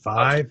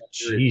 95?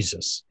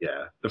 Jesus.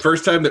 Yeah, the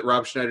first time that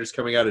Rob Schneider's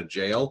coming out of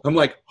jail, I'm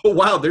like, oh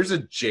wow, there's a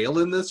jail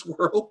in this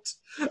world.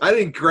 I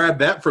didn't grab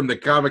that from the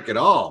comic at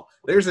all.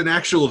 There's an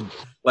actual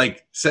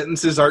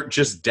sentences aren't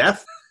just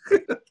death.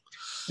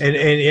 And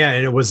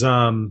it was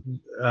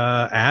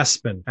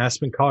Aspen,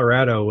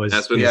 Colorado was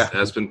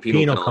Aspen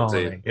Penal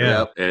Colony.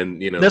 Yeah.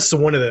 And that's the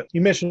one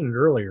you mentioned it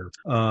earlier.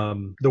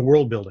 The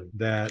world building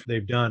that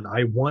they've done.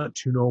 I want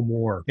to know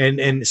more. And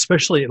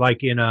especially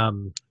like in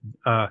that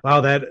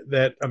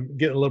I'm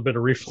getting a little bit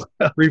of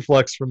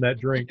reflux from that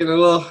drink. Get a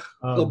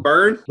little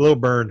burn. A little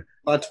burn.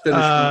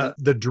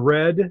 The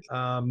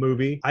Dredd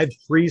movie, I've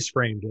freeze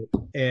framed it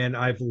and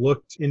I've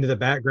looked into the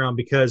background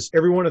because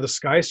every one of the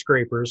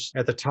skyscrapers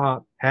at the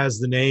top has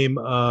the name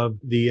of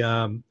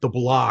the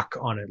block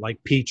on it, like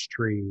peach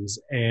trees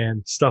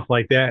and stuff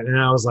like that. And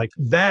I was like,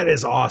 that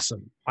is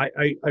awesome.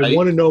 I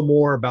want to know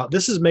more about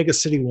this. Is Mega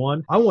City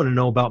 1. I want to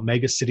know about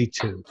Mega City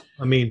 2.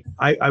 I mean,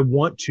 I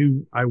want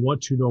to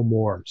know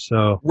more.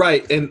 So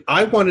right, and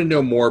I want to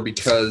know more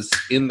because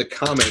in the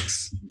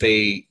comics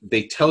they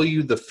tell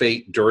you the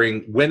fate during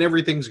when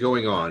everything's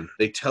going on,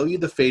 they tell you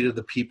the fate of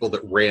the people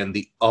that ran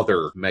the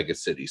other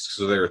megacities.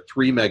 So there are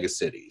 3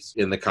 megacities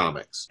in the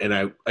comics. And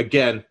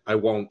I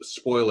won't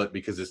spoil it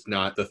because it's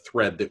not the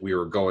thread that we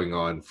were going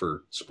on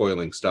for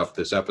spoiling stuff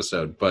this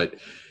episode, but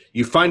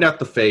you find out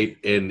the fate,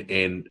 and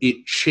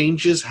it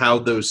changes how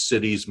those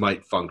cities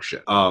might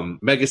function.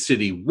 Mega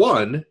City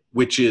 1,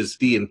 which is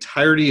the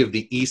entirety of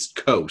the East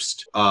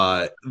Coast,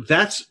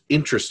 that's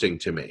interesting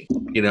to me,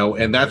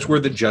 and that's where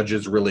the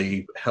judges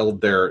really held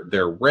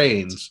their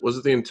reins. Was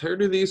it the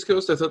entirety of the East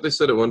Coast? I thought they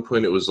said at one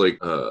point it was like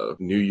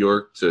New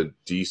York to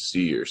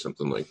DC or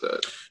something like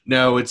that.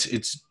 No,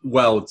 it's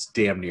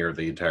damn near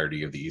the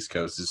entirety of the East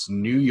Coast. It's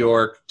New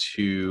York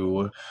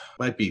to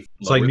might be.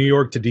 It's like New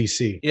York to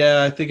DC.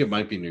 Yeah, I think it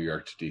might be New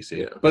York to DC.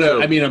 Yeah. But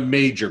So- a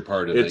major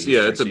part of It's the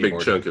Eastern it's a big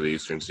Seaboard. chunk of the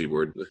Eastern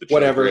Seaboard. The chunk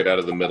Whatever. right out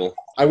of the middle.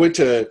 I went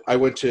to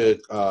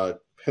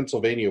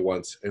Pennsylvania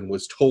once and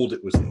was told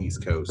it was the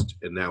East Coast,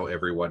 and now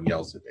everyone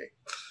yells at me.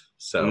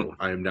 So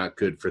I am not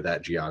good for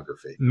that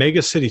geography.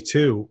 Mega City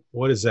 2,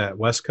 what is that?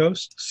 West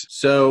Coast?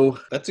 So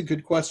that's a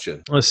good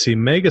question. Let's see.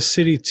 Mega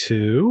City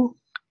 2,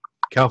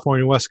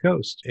 California West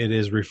Coast. It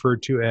is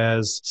referred to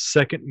as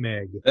Second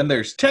Meg. Then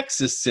there's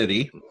Texas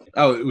City.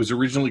 Oh, it was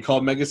originally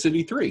called Mega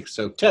City 3.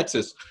 So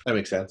Texas. That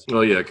makes sense.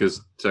 Oh yeah,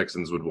 because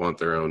Texans would want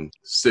their own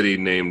city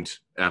named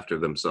after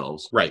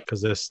themselves. Right.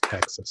 Because it's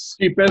Texas.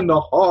 Deep in the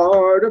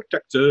heart of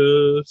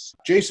Texas.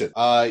 Jason,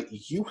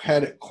 you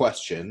had a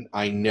question,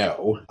 I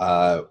know.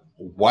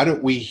 Why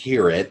don't we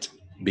hear it?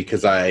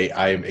 Because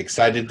I'm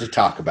excited to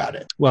talk about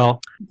it. Well,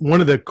 one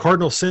of the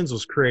cardinal sins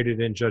was created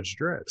in Judge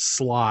Dredd.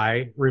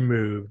 Sly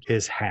removed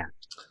his hat,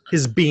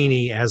 his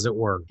beanie, as it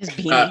were. His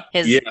beanie,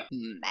 his yeah.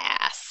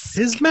 mask.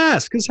 His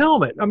mask, his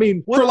helmet. I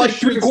mean, what For the like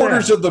shit is 3/4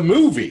 that? of the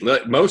movie.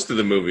 Like, most of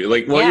the movie,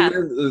 like Yeah.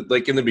 even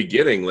like in the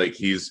beginning, like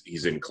he's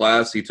in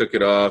class, he took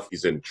it off.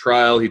 He's in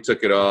trial, he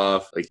took it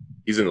off. Like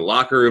he's in the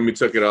locker room, he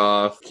took it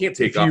off. He can't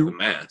take If off you- the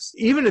mask.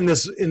 Even in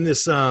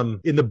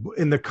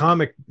the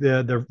comic,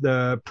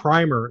 the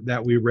primer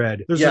that we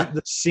read, there's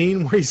the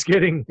scene where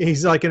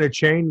he's like in a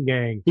chain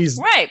gang. He's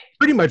Right.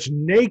 pretty much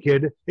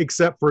naked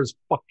except for his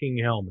fucking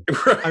helmet.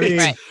 Right. I mean,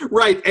 Right.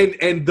 Right.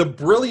 And the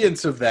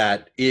brilliance of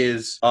that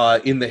is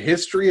in the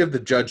history of the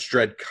Judge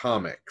Dredd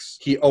comics,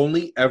 he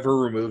only ever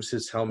removes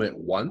his helmet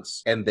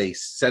once, and they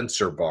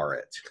censor bar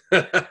it.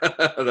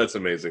 That's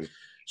amazing.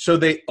 So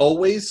they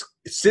always,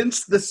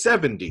 since the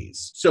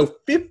 70s, so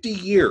 50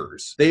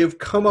 years, they have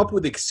come up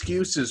with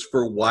excuses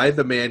for why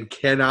the man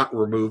cannot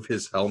remove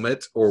his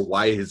helmet or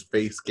why his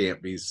face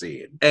can't be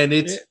seen. And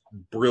it's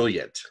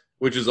brilliant.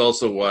 Which is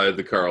also why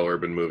the Carl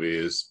Urban movie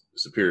is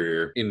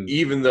superior, In-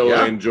 even though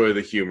yeah. I enjoy the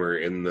humor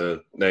in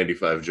the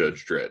 95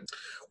 Judge Dredd.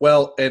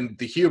 Well, and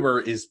the humor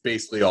is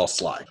basically all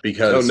Sly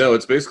because... Oh no,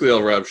 it's basically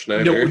all Rob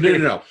Schneider.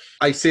 No.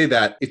 I say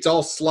that. It's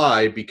all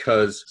Sly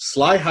because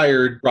Sly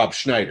hired Rob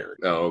Schneider.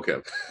 Oh, okay.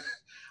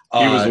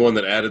 He was the one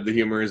that added the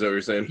humor, is that what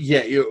you're saying?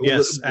 Yeah.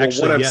 Yes, Well,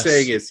 actually, what I'm yes.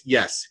 saying is,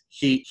 yes,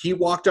 he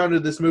walked onto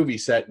this movie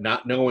set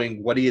not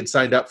knowing what he had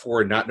signed up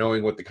for and not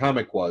knowing what the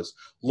comic was,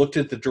 looked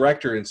at the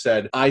director and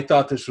said, I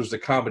thought this was a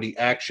comedy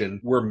action.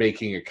 We're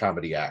making a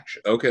comedy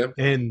action. Okay.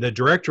 and the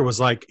director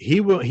was like, he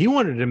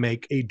wanted to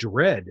make a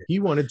Dredd. He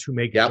wanted to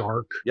make Yep.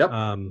 dark. Yep.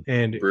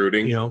 And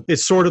Brooding.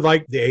 it's sort of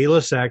like the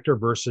A-list actor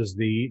versus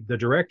the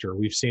director.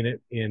 We've seen it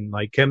in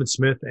like Kevin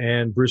Smith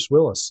and Bruce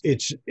Willis.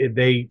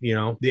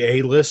 The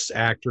A-list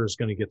actor is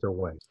going to get their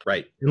way.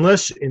 Right.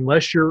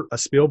 Unless you're a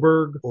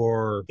Spielberg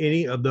or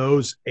any of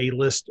those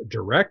A-list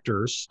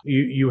directors,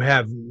 you're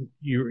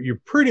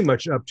pretty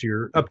much up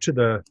to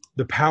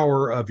the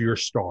power of your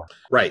star.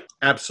 Right.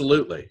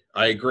 Absolutely.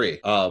 I agree.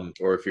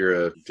 Or if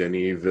you're a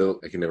Denis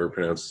I can never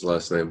pronounce his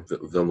last name.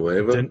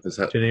 Villanueva? Is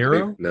that De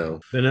Niro? No.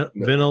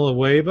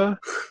 Villanueva,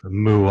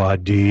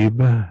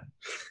 Muad'Dib.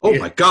 Oh Yeah,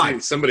 my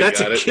God. somebody That's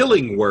got a it.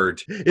 killing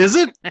word. Is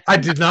it? I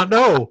did not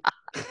know.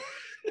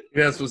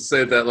 You're not supposed to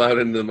say it that loud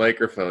into the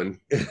microphone.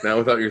 Not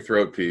without your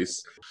throat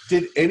piece.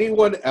 Did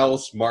anyone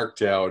else mark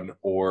down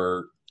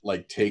or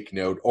like take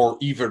note or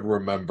even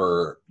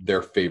remember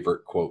their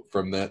favorite quote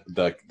from the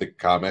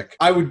comic?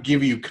 I would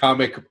give you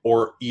comic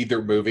or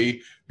either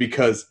movie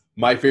because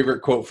my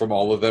favorite quote from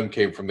all of them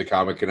came from the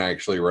comic and I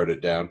actually wrote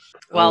it down.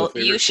 Well,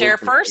 favorite you quote share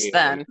from first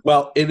anyone. then.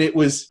 Well, and it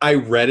was, I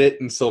read it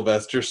in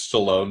Sylvester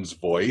Stallone's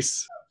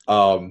voice.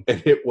 And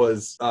it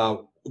was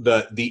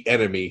the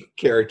enemy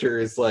character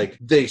is like,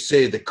 they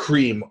say the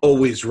cream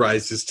always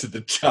rises to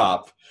the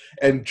top.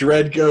 And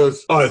Dredd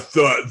goes, I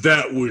thought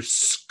that was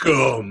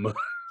scum.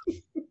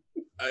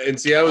 And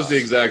see, I was the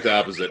exact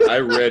opposite. I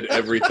read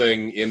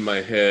everything in my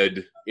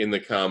head in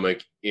the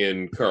comic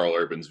in Carl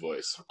Urban's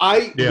voice.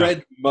 I Yeah.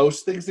 read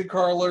most things in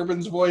Carl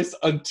Urban's voice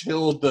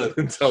until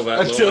Until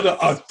that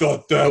I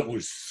thought that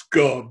was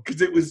scum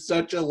because it was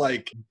such a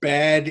like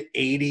bad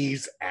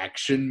 80s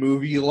action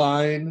movie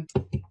line.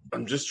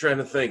 I'm just trying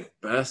to think.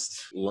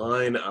 Best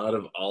line out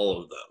of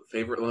all of them.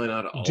 Favorite line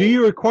out of all Do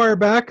you require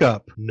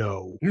backup?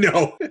 No.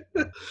 No.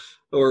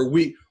 Or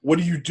what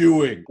are you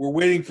doing? We're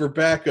waiting for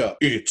backup.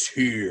 It's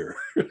here.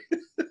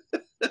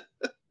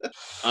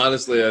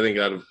 Honestly, I think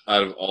out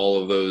of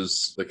all of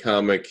those, the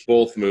comic,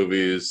 both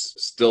movies,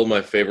 still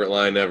my favorite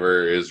line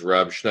ever is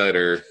Rob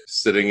Schneider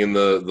sitting in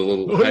the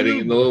little hiding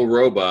in the little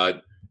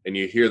robot, and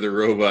you hear the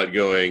robot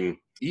going,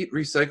 "Eat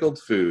recycled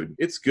food.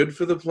 It's good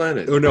for the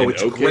planet." Oh no, and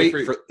it's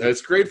great for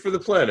it's great for the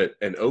planet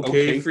and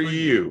okay for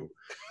you.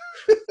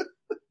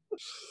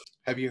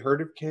 Have you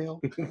heard of kale?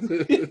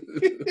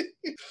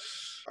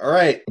 All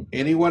right.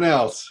 Anyone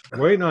else?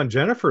 Waiting on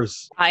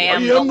Jennifer's. I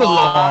am the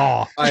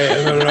law. I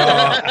am the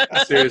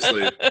law.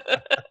 Seriously.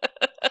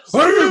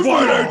 I am the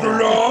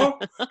law.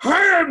 I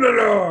am the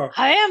law.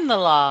 I am the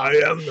law. I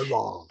am the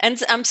law.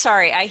 And I'm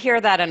sorry, I hear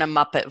that in a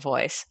Muppet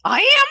voice. I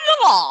am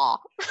the law.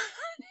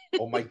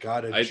 Oh my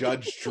God, a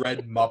Judge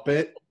Dredd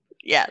Muppet?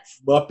 Yes.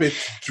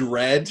 Muppets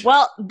Dread?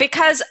 Well,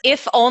 because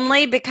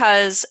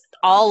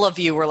all of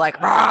you were like,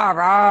 rah,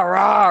 rah,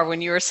 rah, when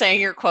you were saying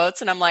your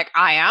quotes, and I'm like,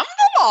 I am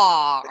the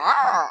law.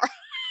 Rah.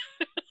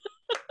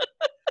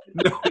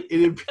 No,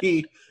 it'd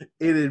be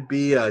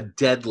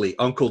Deadly,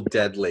 Uncle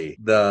Deadly,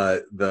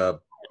 the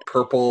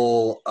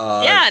purple.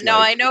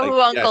 I know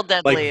who Uncle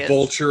Deadly is.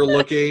 Vulture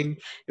looking.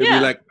 It'd Yeah.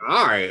 be like,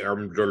 I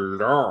am the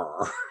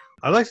law.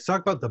 I'd like to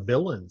talk about the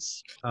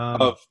villains.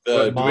 Of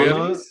the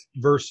Mama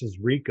versus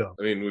Rico.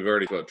 I mean, we've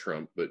already got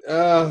Trump, but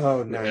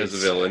Oh, nice. as a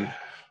villain.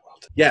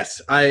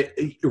 Yes,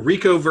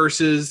 Rico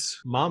versus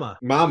Mama.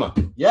 Mama.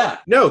 Yeah.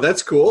 No,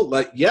 that's cool.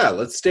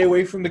 Let's stay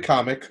away from the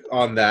comic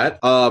on that.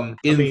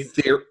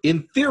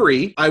 In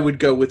theory, I would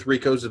go with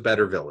Rico's a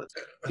better villain.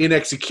 In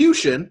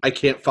execution, I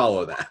can't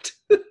follow that.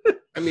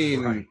 I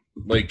mean,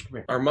 like,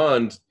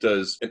 Armand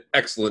does an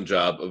excellent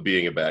job of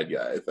being a bad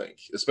guy, I think,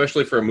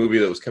 especially for a movie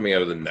that was coming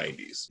out of the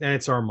 90s. And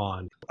it's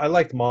Armand. I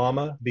liked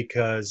Mama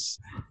because,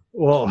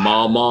 well,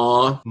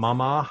 Mama.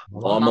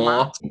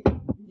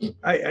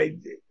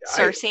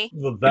 Cersei.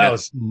 That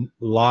was a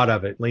lot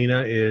of it.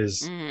 Lena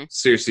is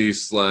Cersei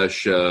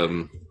slash,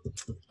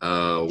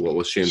 what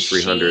was she in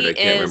 300? I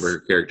can't remember her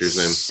character's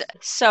name.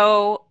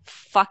 So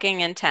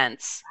fucking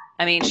intense.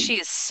 I mean, she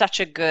is such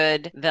a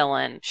good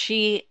villain.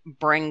 She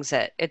brings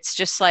it. It's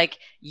just like,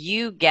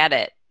 you get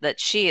it, that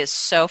she is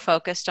so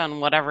focused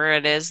on whatever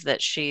it is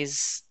that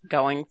she's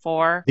going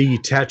for. the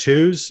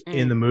tattoos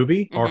in the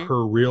movie are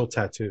her real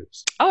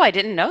tattoos. Oh, I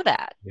didn't know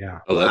that. Yeah.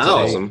 Oh, that's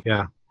Wow. awesome.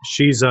 Yeah.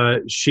 She's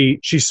she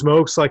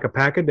smokes like a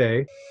pack a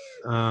day.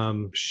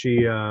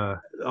 She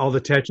all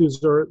the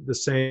tattoos are the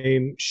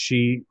same.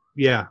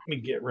 Let me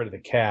get rid of the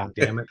cat,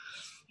 damn it.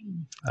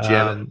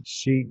 Janet.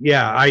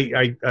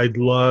 I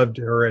loved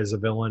her as a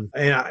villain,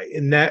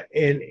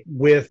 and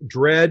with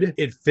Dredd,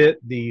 it fit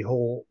the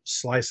whole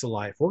slice of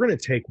life. We're going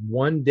to take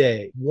one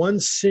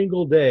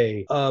single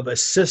day of a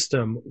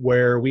system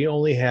where we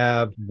only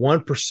have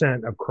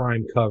 1% of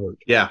crime covered.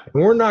 Yeah.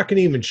 And we're not going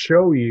to even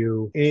show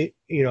you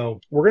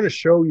we're going to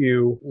show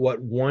you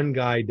what one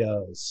guy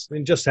does.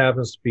 It just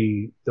happens to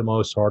be the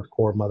most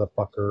hardcore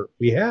motherfucker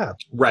we have.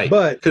 Right.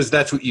 But because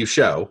that's what you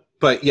show.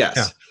 But yes.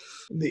 Yeah.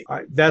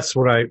 That's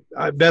why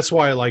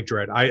I like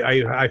Dredd.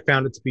 I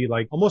found it to be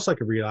like almost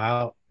like a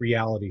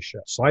reality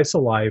show. Slice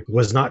of Life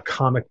was not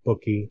comic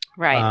booky.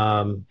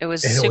 Right. It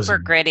was super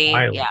gritty.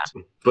 Violent. Yeah.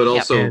 But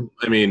also,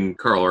 I mean,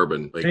 Carl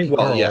Urban. Like,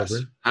 Carl yes.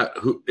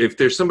 Urban. If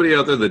there's somebody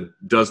out there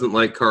that doesn't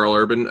like Carl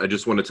Urban, I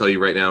just want to tell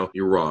you right now,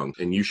 you're wrong.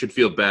 And you should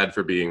feel bad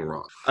for being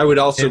wrong. I would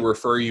also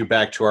refer you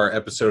back to our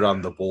episode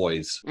on The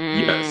Boys.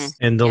 Yes.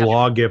 And The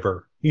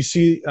Lawgiver. You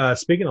see,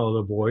 speaking of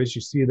The Boys,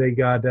 you see they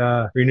got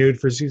renewed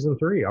for season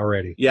 3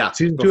 already. Yeah.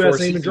 Season 2 before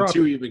hasn't even season dropped.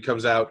 2 even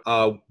comes out.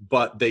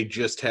 But they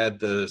just had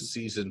the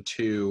season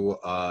 2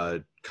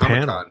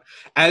 Comic-Con.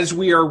 As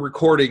we are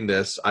recording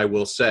this, I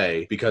will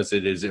say, because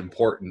it is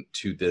important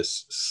to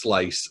this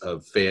slice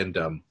of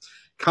fandom,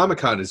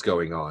 Comic-Con is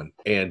going on,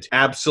 and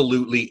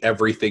absolutely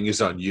everything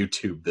is on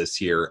YouTube this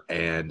year,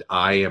 and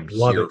I am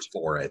here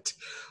for it.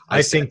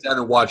 I sat down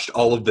and watched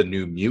all of the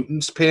New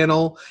Mutants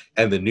panel,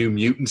 and the New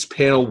Mutants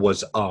panel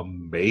was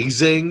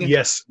amazing.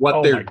 Yes.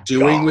 What they're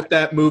doing with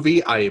that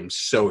movie, I am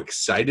so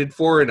excited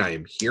for, and I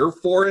am here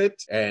for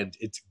it, and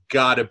it's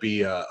gotta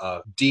be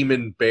a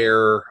Demon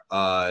Bear,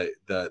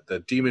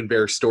 the Demon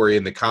Bear story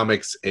in the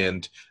comics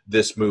and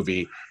this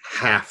movie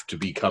have to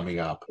be coming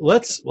up.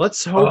 Let's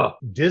hope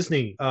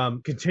Disney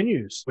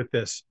continues with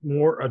this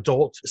more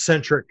adult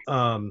centric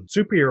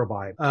superhero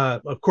vibe.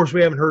 Of course,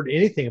 we haven't heard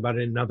anything about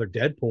another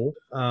Deadpool.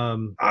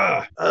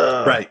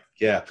 Right.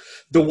 Yeah.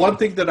 The one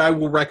thing that I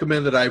will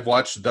recommend that I've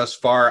watched thus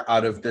far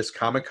out of this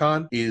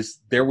Comic-Con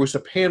is there was a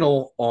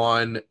panel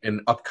on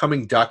an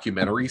upcoming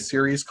documentary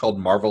series called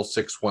Marvel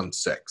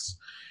 616.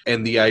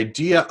 And the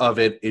idea of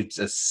it's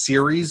a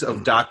series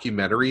of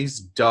documentaries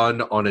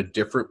done on a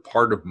different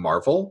part of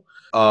Marvel.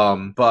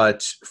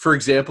 But for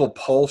example,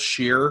 Paul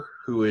Scheer,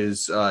 who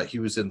is he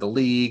was in The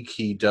League,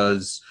 he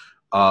does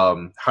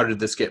How Did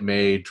This Get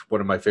Made?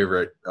 One of my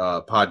favorite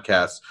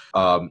podcasts.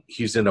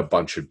 He's in a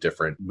bunch of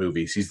different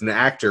movies. He's an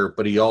actor,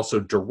 but he also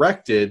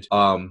directed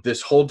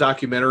this whole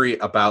documentary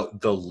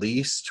about the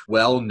least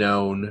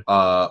well-known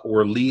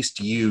or least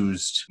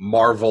used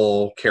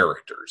Marvel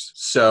characters.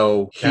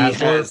 So he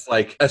has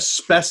like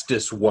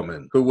Asbestos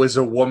Woman, who was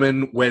a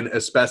woman when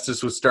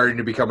asbestos was starting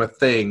to become a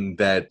thing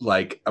that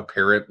like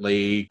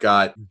apparently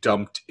got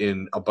dumped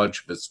in a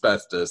bunch of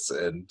asbestos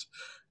and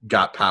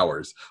got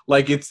powers.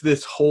 Like, it's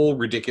this whole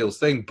ridiculous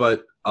thing,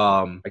 but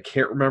I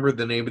can't remember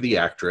the name of the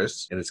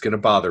actress, and it's going to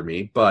bother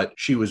me, but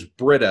she was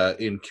Britta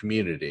in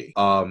Community.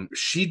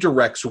 She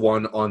directs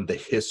one on the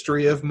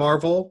history of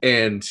Marvel,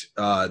 and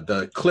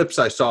the clips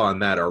I saw on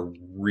that are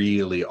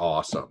really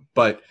awesome.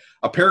 But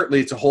apparently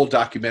it's a whole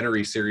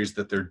documentary series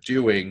that they're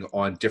doing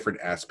on different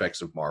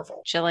aspects of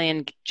Marvel.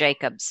 Gillian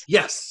Jacobs.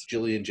 Yes,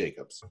 Gillian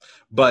Jacobs.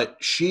 But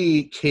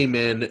she came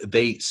in,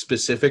 they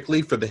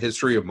specifically, for the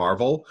history of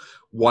Marvel,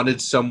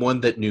 wanted someone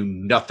that knew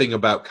nothing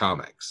about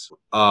comics.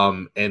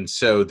 And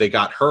so they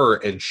got her,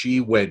 and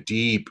she went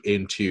deep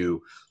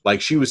into, like,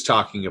 she was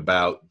talking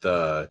about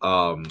the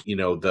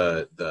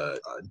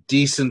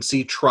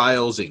decency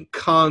trials in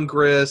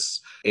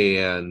Congress,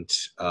 and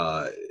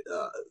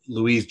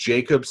Louise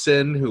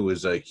Jacobson, who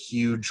was a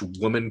huge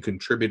woman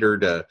contributor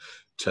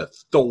to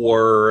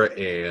Thor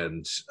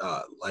and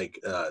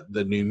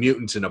the New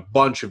Mutants and a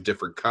bunch of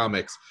different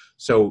comics.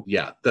 So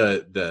yeah,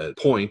 the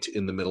point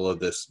in the middle of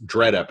this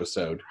Dread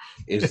episode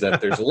is that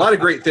there's a lot of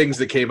great things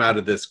that came out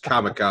of this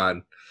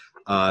Comic-Con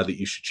that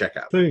you should check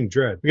out. Including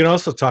Dread. We can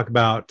also talk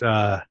about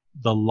the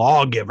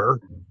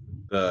Lawgiver.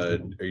 Are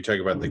you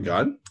talking about the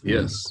gun?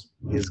 Yes.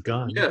 His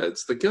gun. Yeah,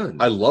 it's the gun.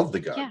 I love the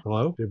gun. Yeah.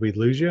 Hello? Did we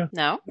lose you?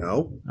 No.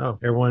 No? Oh,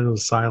 everyone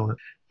was silent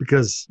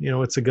because,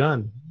 it's a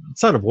gun.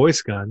 It's not a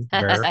voice gun,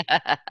 Bear.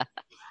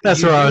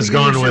 That's where I was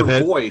going with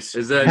it. Voice.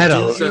 Is that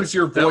Use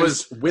your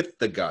voice with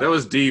the gun. That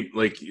was deep.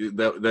 Like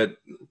that.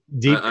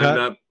 Deep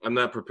cut. I'm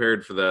not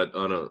prepared for that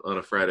on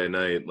a Friday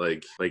night.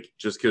 Like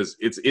just because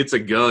it's a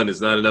gun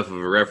is not enough of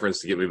a reference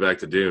to get me back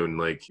to Dune.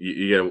 Like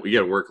you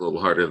gotta work a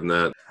little harder than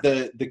that.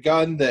 The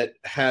gun that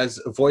has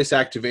voice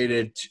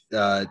activated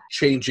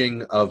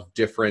changing of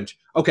different.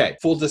 Okay,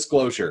 full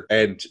disclosure,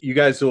 and you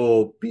guys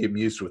will be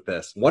amused with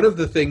this. One of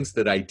the things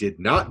that I did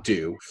not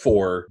do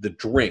for the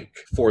drink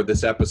for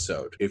this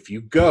episode, if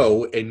you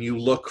go and you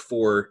look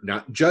for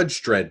not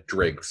Judge Dredd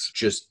drinks,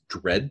 just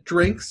Dredd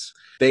drinks,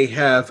 they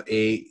have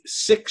a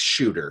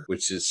 6-shooter,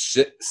 which is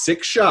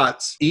 6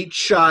 shots. Each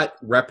shot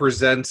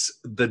represents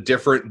the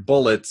different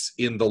bullets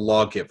in the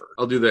Lawgiver.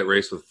 I'll do that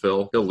race with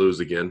Phil. He'll lose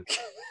again.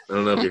 I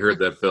don't know if you heard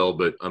that, Phil,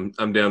 but I'm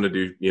down to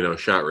do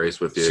shot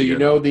race with you. So again.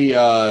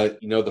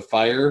 the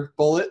fire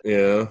bullet?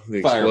 Yeah,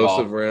 the Fireball.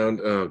 explosive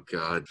round. Oh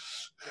God.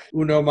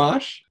 Uno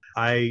Mosh?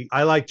 I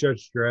like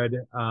Judge Dredd,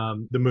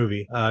 the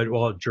movie.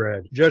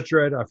 Dredd. Judge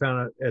Dredd, I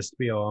found it as to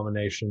be an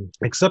abomination,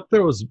 except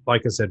there was,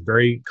 like I said,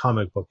 very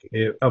comic book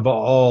of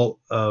all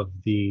of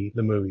the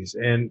movies.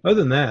 And other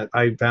than that,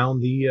 I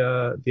found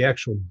the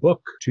actual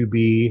book to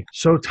be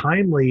so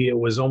timely. It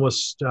was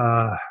almost,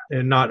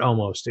 and not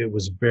almost, it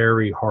was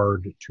very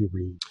hard to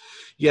read.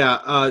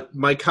 Yeah,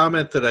 my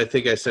comment that I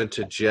think I sent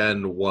to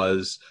Jen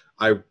was,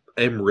 I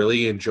am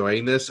really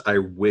enjoying this. I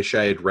wish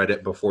I had read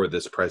it before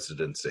this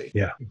presidency.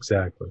 Yeah,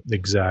 exactly.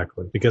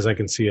 Because I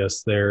can see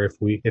us there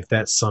if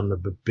that son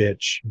of a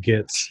bitch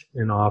gets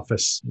in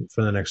office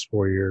for the next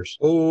 4 years.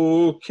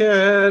 Oh,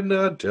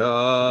 Canada.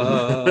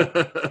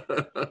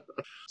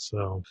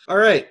 So, all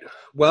right.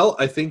 Well,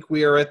 I think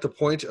we are at the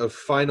point of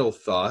final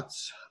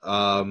thoughts.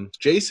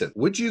 Jason,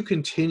 would you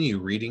continue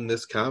reading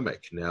this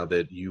comic now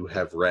that you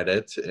have read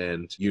it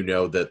and you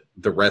know that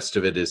the rest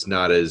of it is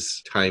not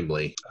as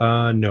timely?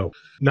 No,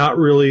 not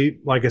really.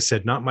 Like I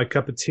said, not my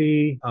cup of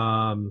tea.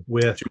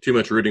 With too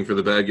much rooting for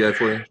the bad guy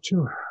for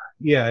you.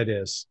 Yeah, it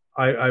is.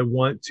 I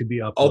want to be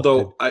uplifted.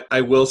 Although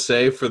I will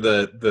say, for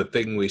the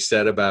thing we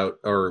said about,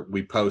 or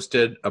we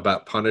posted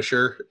about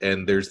Punisher,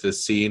 and there's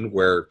this scene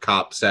where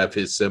cops have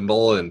his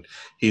symbol and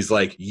he's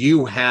like,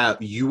 you have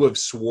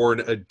sworn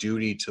a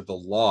duty to the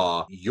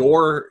law.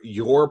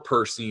 Your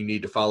person you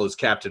need to follow is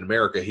Captain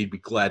America. He'd be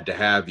glad to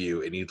have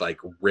you. And he like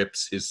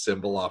rips his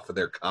symbol off of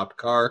their cop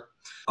car.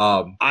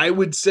 I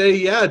would say,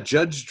 yeah,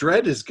 Judge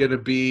Dredd is going to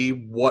be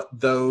what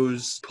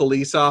those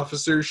police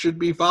officers should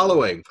be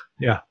following.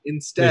 Yeah.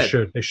 Instead.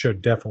 They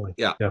should definitely.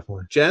 Yeah.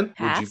 Definitely. Jen,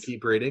 Pass. would you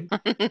keep reading?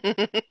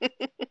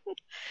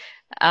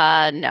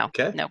 No.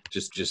 Okay. Nope.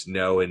 Just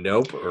no and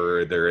nope, or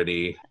are there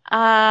any?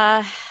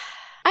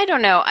 I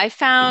don't know. I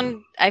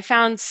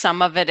found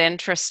some of it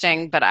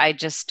interesting, but I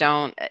just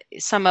don't.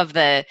 Some of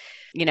the,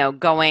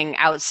 going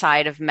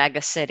outside of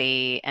Mega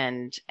City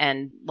and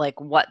like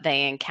what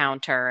they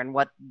encounter and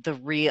what the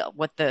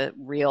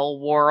real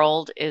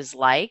world is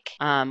like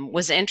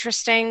was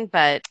interesting,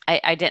 but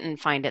I didn't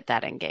find it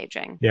that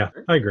engaging. Yeah,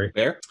 I agree.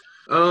 Fair.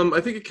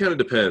 I think it kind of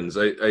depends.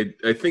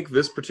 I think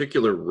this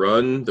particular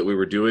run that we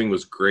were doing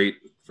was great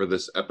for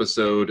this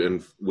episode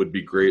and would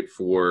be great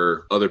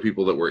for other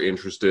people that were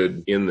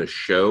interested in the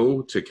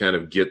show to kind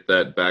of get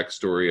that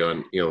backstory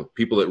on,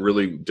 people that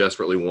really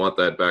desperately want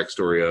that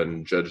backstory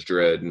on Judge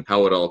Dredd and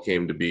how it all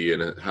came to be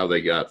and how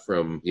they got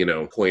from,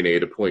 point A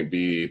to point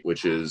B,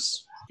 which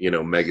is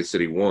Mega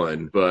City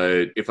 1.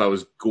 But if I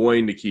was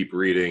going to keep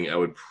reading, I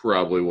would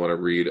probably want to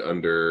read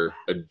under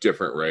a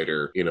different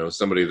writer,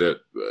 somebody that,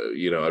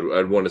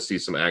 I'd want to see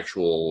some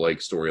actual like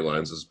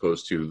storylines as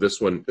opposed to this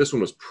one. This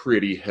one was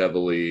pretty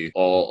heavily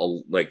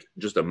all like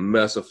just a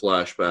mess of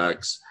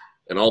flashbacks.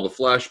 And all the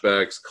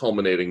flashbacks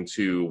culminating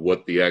to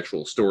what the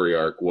actual story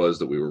arc was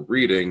that we were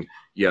reading.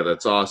 Yeah,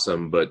 that's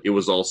awesome. But it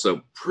was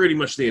also pretty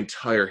much the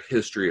entire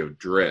history of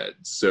Dredd.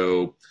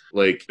 So,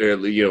 like,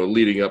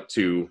 leading up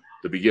to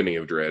the beginning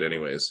of Dredd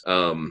anyways.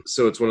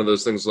 So it's one of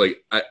those things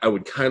like I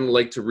would kind of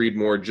like to read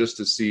more just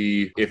to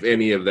see if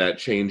any of that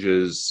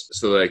changes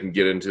so that I can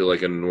get into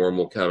like a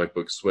normal comic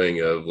book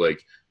swing of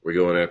like, we're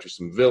going after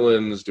some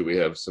villains. Do we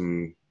have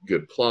some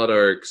good plot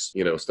arcs?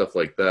 Stuff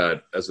like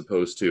that, as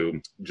opposed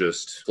to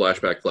just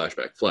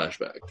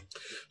flashback.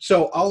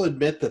 So I'll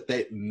admit that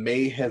that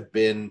may have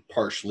been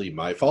partially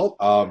my fault,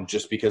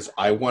 just because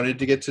I wanted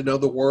to get to know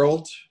the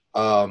world.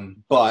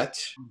 But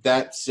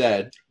that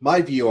said,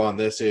 my view on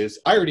this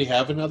is I already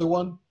have another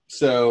one.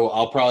 So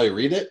I'll probably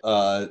read it.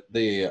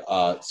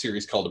 The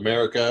series called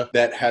America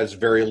that has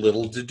very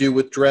little to do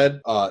with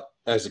Dredd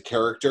as a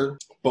character,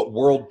 but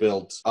world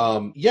builds.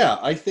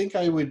 I think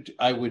I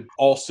would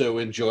also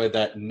enjoy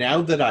that.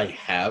 Now that I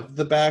have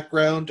the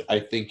background, I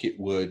think it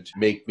would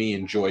make me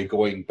enjoy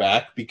going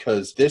back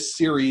because this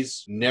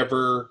series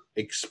never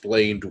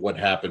explained what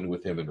happened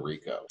with him and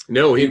Rico.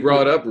 No, he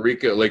brought up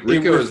Rico. Like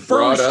Rico is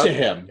brought up to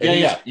him.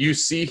 You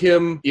see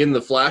him in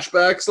the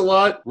flashbacks a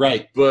lot,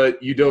 right?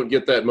 But you don't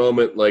get that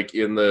moment like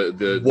in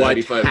the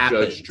 95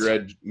 Judge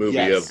Dredd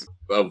movie of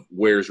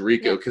Where's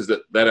Rico, because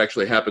that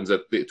actually happens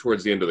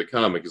towards the end of the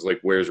comic. Is like,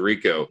 where's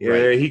Rico?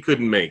 Yeah, he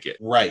couldn't make it.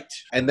 Right,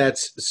 and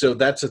that's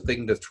a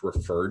thing that's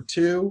referred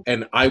to,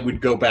 and I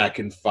would go back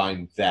and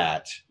find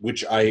that,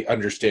 which I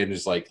understand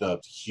is like the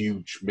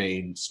huge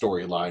main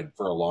storyline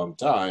for a long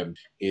time,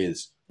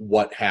 is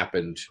what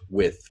happened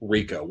with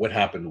Rico, what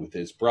happened with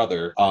his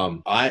brother.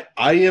 I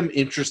am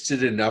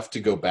interested enough to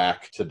go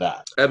back to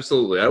that.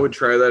 Absolutely, I would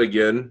try that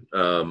again.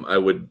 I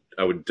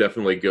would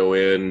definitely go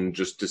in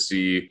just to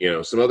see,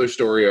 some other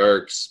story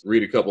arcs,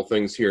 read a couple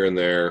things here and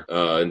there,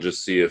 and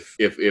just see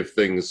if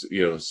things,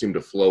 seem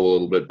to flow a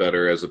little bit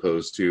better as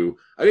opposed to,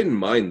 I didn't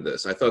mind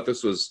this. I thought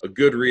this was a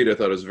good read. I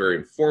thought it was a very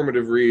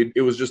informative read.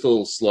 It was just a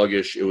little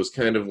sluggish. It was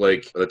kind of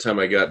like by the time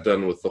I got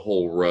done with the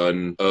whole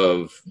run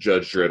of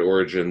Judge Dredd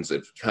Origins,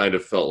 it kind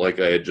of felt like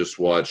I had just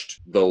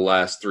watched the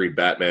last 3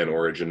 Batman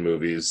origin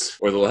movies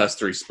or the last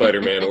 3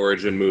 Spider-Man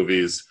origin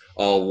movies,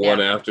 all one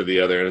after the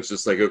other, and it's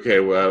just like, okay,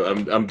 well,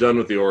 I'm done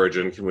with the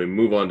origin. Can we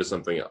move on to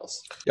something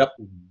else? Yep,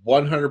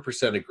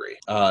 100% agree.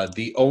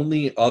 The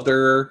only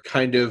other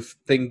kind of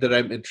thing that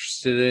I'm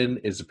interested in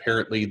is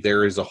apparently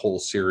there is a whole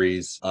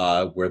series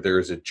where there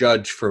is a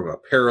judge from a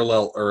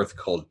parallel Earth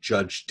called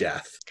Judge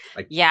Death.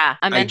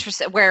 I'm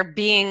interested. Where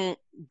being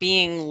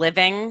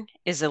living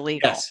is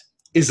illegal. Yes,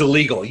 is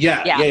illegal.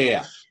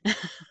 Yeah.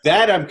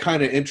 That I'm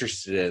kind of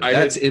interested in.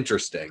 That's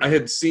interesting. I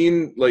had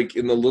seen, like,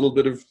 in the little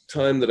bit of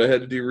time that I had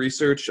to do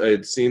research, I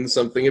had seen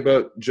something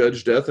about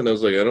Judge Death, and I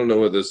was like, I don't know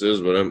what this is,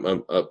 but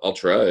I'll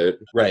try it.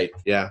 Right.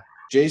 Yeah.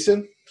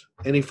 Jason,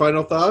 any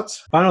final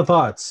thoughts? Final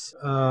thoughts.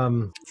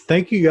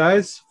 Thank you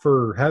guys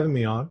for having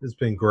me on. It's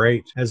been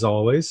great, as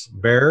always.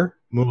 Bear,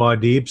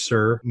 Muad'Dib,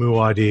 sir.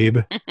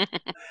 Muad'Dib.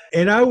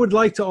 And I would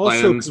like to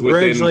also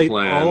congratulate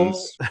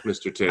plans,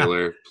 Mr.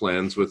 Taylor.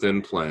 Plans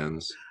within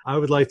plans. I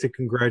would like to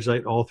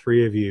congratulate all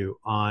 3 of you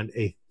on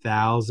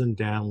 1,000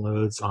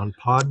 downloads on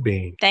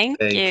Podbean.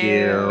 Thank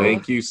you.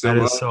 Thank you so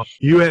much.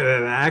 You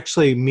have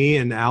actually, me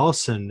and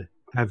Allison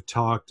have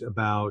talked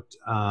about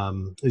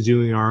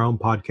doing our own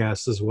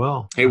podcast as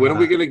well. Hey, when are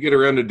we going to get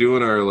around to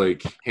doing our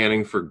like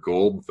panning for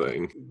gold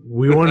thing?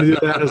 We want to do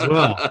that as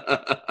well.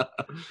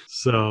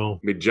 So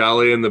be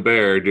Jolly and the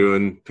Bear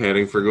doing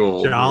panning for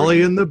gold.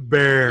 Jolly and the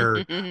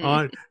Bear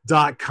on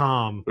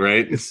 .com.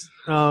 Right?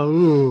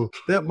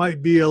 That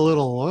might be a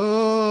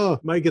little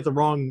might get the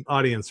wrong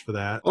audience for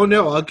that. Oh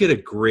no, I'll get a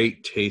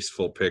great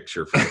tasteful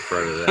picture from the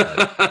front of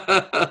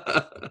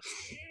that.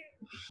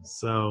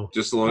 So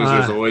just as long as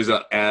there's always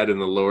an ad in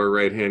the lower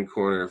right hand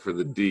corner for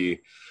the D.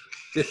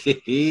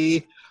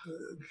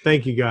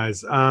 Thank you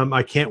guys.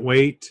 I can't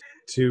wait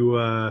to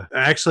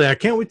I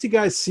can't wait to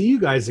guys see you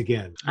guys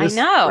again. I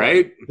know.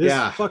 Right? This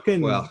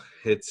fucking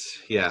it's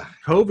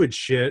COVID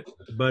shit.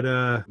 But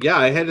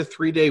I had a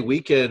 3-day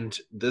weekend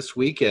this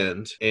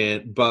weekend,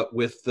 but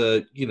with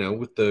the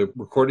with the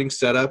recording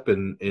setup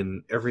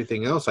and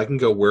everything else, I can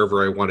go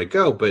wherever I want to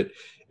go. But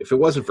if it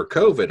wasn't for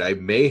COVID, I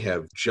may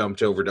have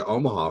jumped over to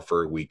Omaha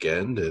for a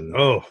weekend and,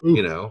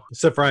 you know.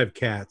 Except for I have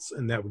cats,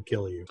 and that would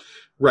kill you.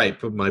 Right,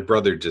 but my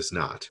brother does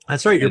not.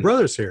 That's right. Your And-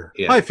 brother's here.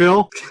 Yeah. Hi,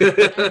 Phil.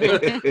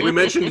 We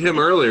mentioned him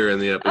earlier in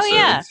the episode. Oh,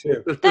 yeah.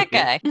 That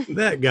guy.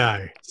 That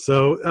guy.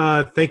 So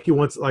thank you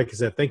like I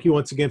said, thank you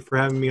once again for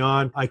having me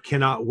on. I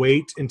cannot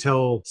wait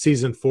until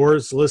season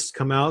 4's lists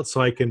come out so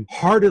I can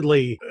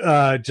heartedly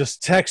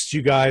just text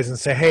you guys and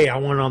say, hey, I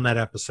want on that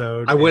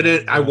episode. I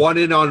want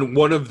in on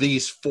one of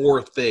these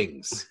 4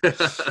 things.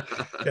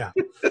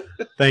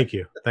 Thank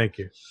you.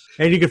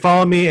 And you can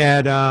follow me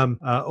at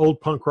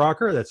Old Punk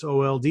Rocker. That's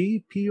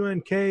OldPunkRockr.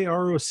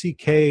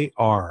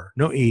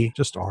 No E,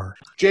 just R.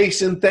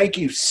 Jason, thank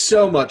you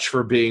so much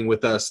for being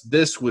with us.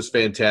 This was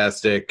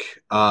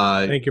fantastic.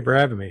 Thank you for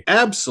having me.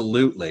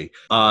 Absolutely.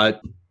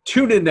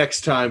 Tune in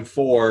next time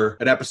for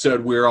an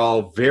episode we're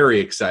all very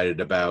excited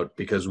about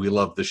because we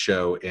love the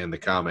show and the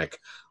comic.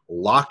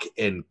 Lock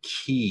and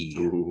Key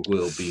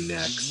will be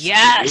next.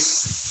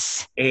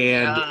 Yes.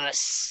 And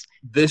Yes.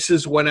 this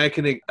is when I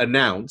can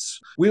announce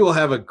we will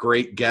have a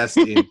great guest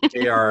in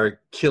J.R.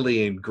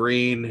 Killian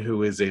Green,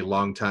 who is a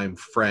longtime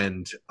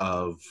friend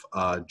of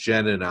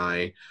Jen and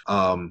I.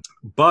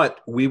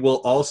 But we will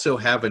also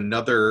have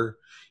another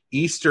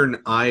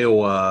Eastern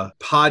Iowa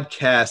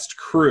podcast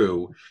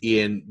crew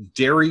in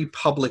Derry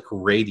Public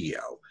Radio.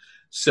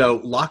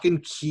 So Lock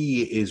and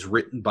Key is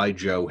written by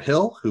Joe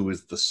Hill, who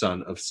is the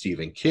son of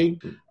Stephen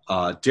King.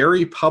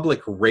 Derry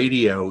Public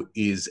Radio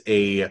is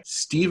a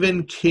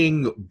Stephen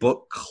King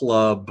book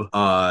club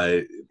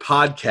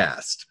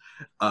podcast.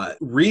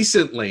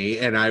 Recently,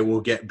 and I will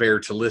get Bear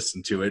to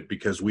listen to it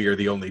because we are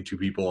the only 2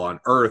 people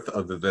on Earth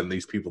other than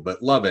these people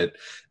that love it.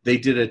 They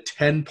did a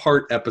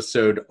 10-part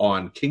episode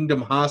on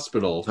Kingdom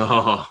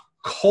Hospital,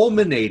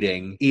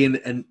 culminating in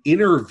an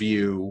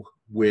interview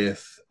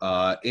with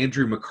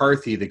Andrew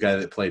McCarthy, the guy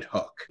that played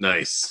Hook.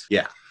 Nice.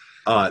 Yeah.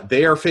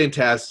 They are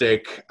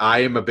fantastic. I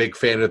am a big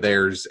fan of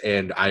theirs,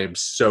 and I am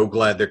so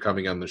glad they're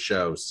coming on the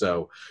show.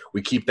 So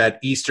we keep that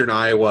Eastern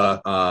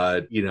Iowa,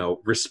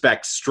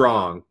 respect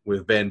strong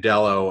with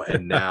Bandello,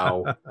 and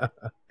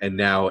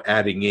now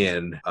adding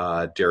in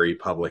Derry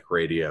Public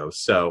Radio.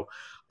 So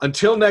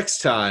until next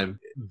time,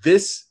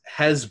 this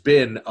has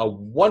been a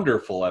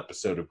wonderful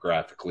episode of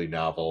Graphically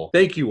Novel.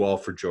 Thank you all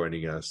for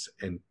joining us,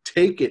 and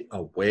take it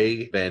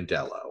away,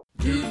 Bandello.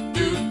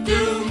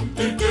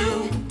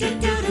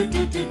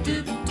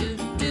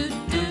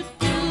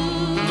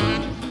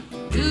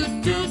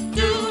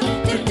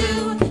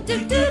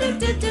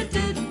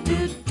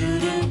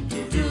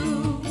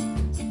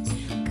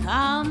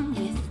 Come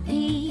with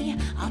me,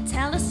 I'll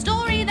tell a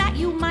story that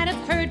you might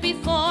have heard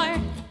before.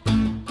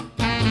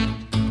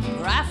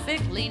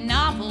 Graphically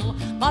novel,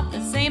 but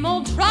the same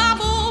old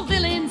trouble.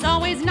 Villains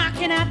always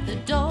knocking at the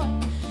door.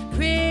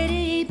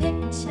 Pretty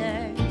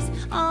pictures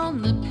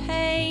on the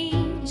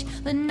page,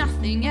 but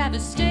nothing ever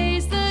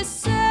stays the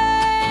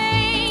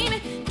same.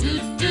 Do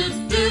do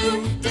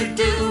do do do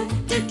do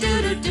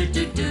do do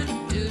do do.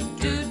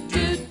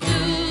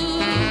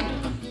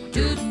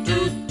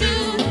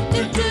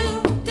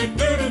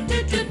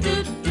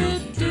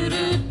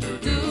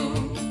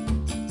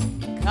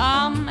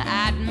 Come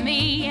at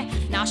me,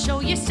 and I'll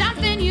show you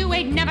something you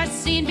ain't never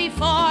seen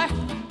before.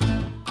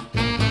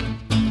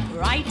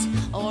 Right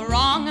or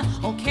wrong,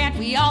 oh can't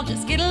we all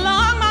just get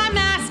along? My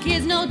mask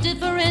is no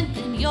different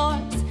than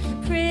yours.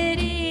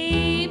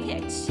 Pretty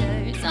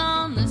pictures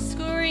on the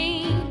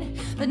screen,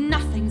 but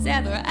nothing's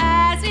ever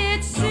as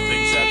it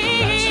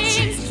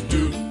seems.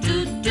 Do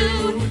do do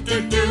do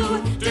do do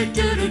do do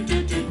do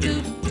do do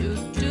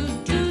do do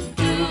do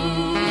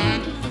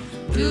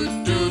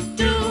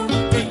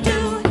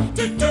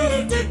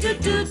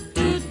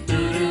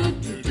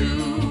do do.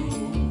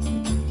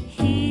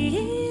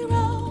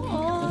 Hero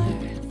or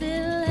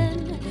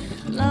villain,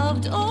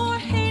 loved or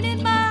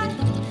hated by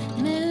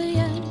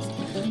millions.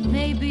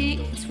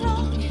 Maybe it's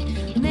wrong,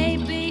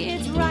 maybe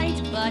it's right,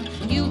 but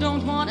you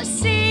don't want to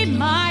see